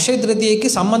மாதிரி இந்த அக்ஷய திருத்தியைக்கு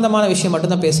சம்பந்தமான விஷயம்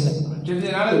மட்டும்தான் பேசினேன்.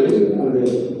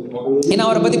 ஏன்னா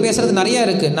அவரை பற்றி பேசுகிறது நிறையா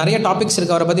இருக்குது, நிறைய டாபிக்ஸ்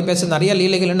இருக்குது. அவரை பற்றி பேசுகிறது நிறைய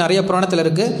லீலைகள் நிறைய புராணத்தில்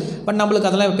இருக்குது. பட் நம்மளுக்கு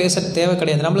அதெல்லாம் பேச தேவை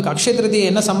கிடையாது. நம்மளுக்கு அக்ஷய திருத்தியை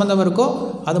என்ன சம்மந்தம் இருக்கோ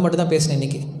அது மட்டும் தான் பேசினேன்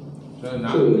இன்றைக்கி.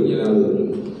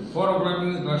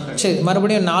 சரி,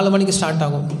 மறுபடியும் 4 மணிக்கு ஸ்டார்ட்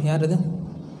ஆகும். யார் இது?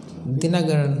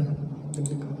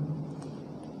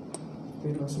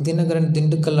 தினகரன்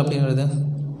திண்டுக்கல் அப்படிங்கிறது.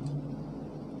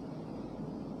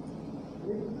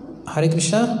 ஹரே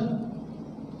கிருஷ்ணா.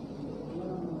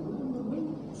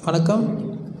 வணக்கம்.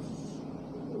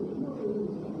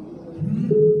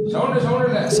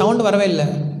 சவுண்டு வரவே இல்லை,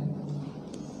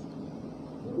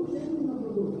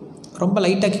 ரொம்ப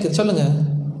லைட்டாக கேட்குது. சொல்லுங்கள்.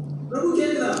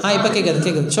 இப்போ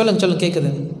கேட்குது. சொல்லுங்கள்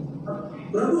கேட்குது.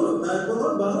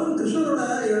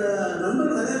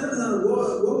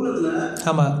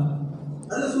 ஆமாம்.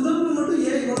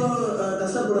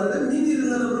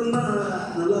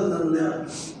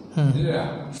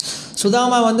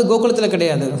 சுதாமா வந்து கோகுலத்தில்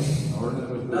கிடையாது,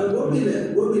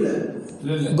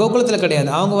 கோகுலத்தில் கிடையாது.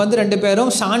 அவங்க வந்து 2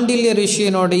 பேரும் சாண்டில்ய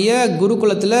ரிஷியனுடைய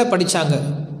குருகுலத்தில் படித்தாங்க,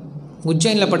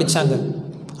 உஜ்ஜைனில் படித்தாங்க.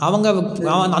 அவங்க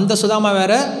அந்த சுதாமா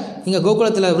வேறு, இங்கே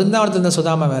கோகுலத்தில் விருந்தாவனத்தில் இருந்த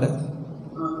சுதாமா வேறு.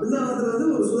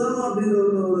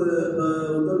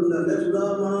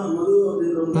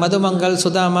 மதுமங்கள்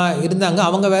சுதாமா இருந்தாங்க,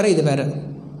 அவங்க வேறு, இது வேறு.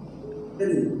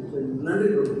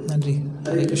 நன்றி.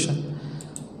 ஹரே கிருஷ்ணா.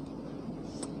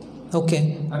 ஓகே,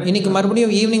 இன்னைக்கு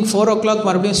மறுபடியும் ஈவினிங் 4 o'clock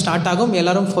மறுபடியும் ஸ்டார்ட் ஆகும்.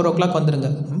 எல்லாரும் 4 o'clock வந்துடுங்க.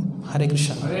 ஹரே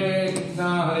கிருஷ்ணா.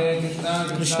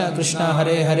 கிருஷ்ணா கிருஷ்ணா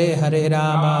ஹரே ஹரே, ஹரே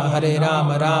ராம ஹரே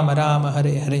ராம, ராம ராம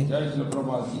ஹரே ஹரே.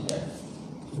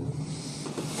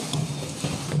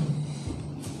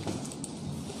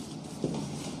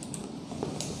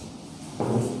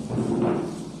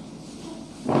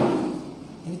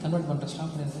 கன்வெர்ட் பண்ணுற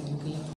ஸ்டாப் இருக்குல்ல.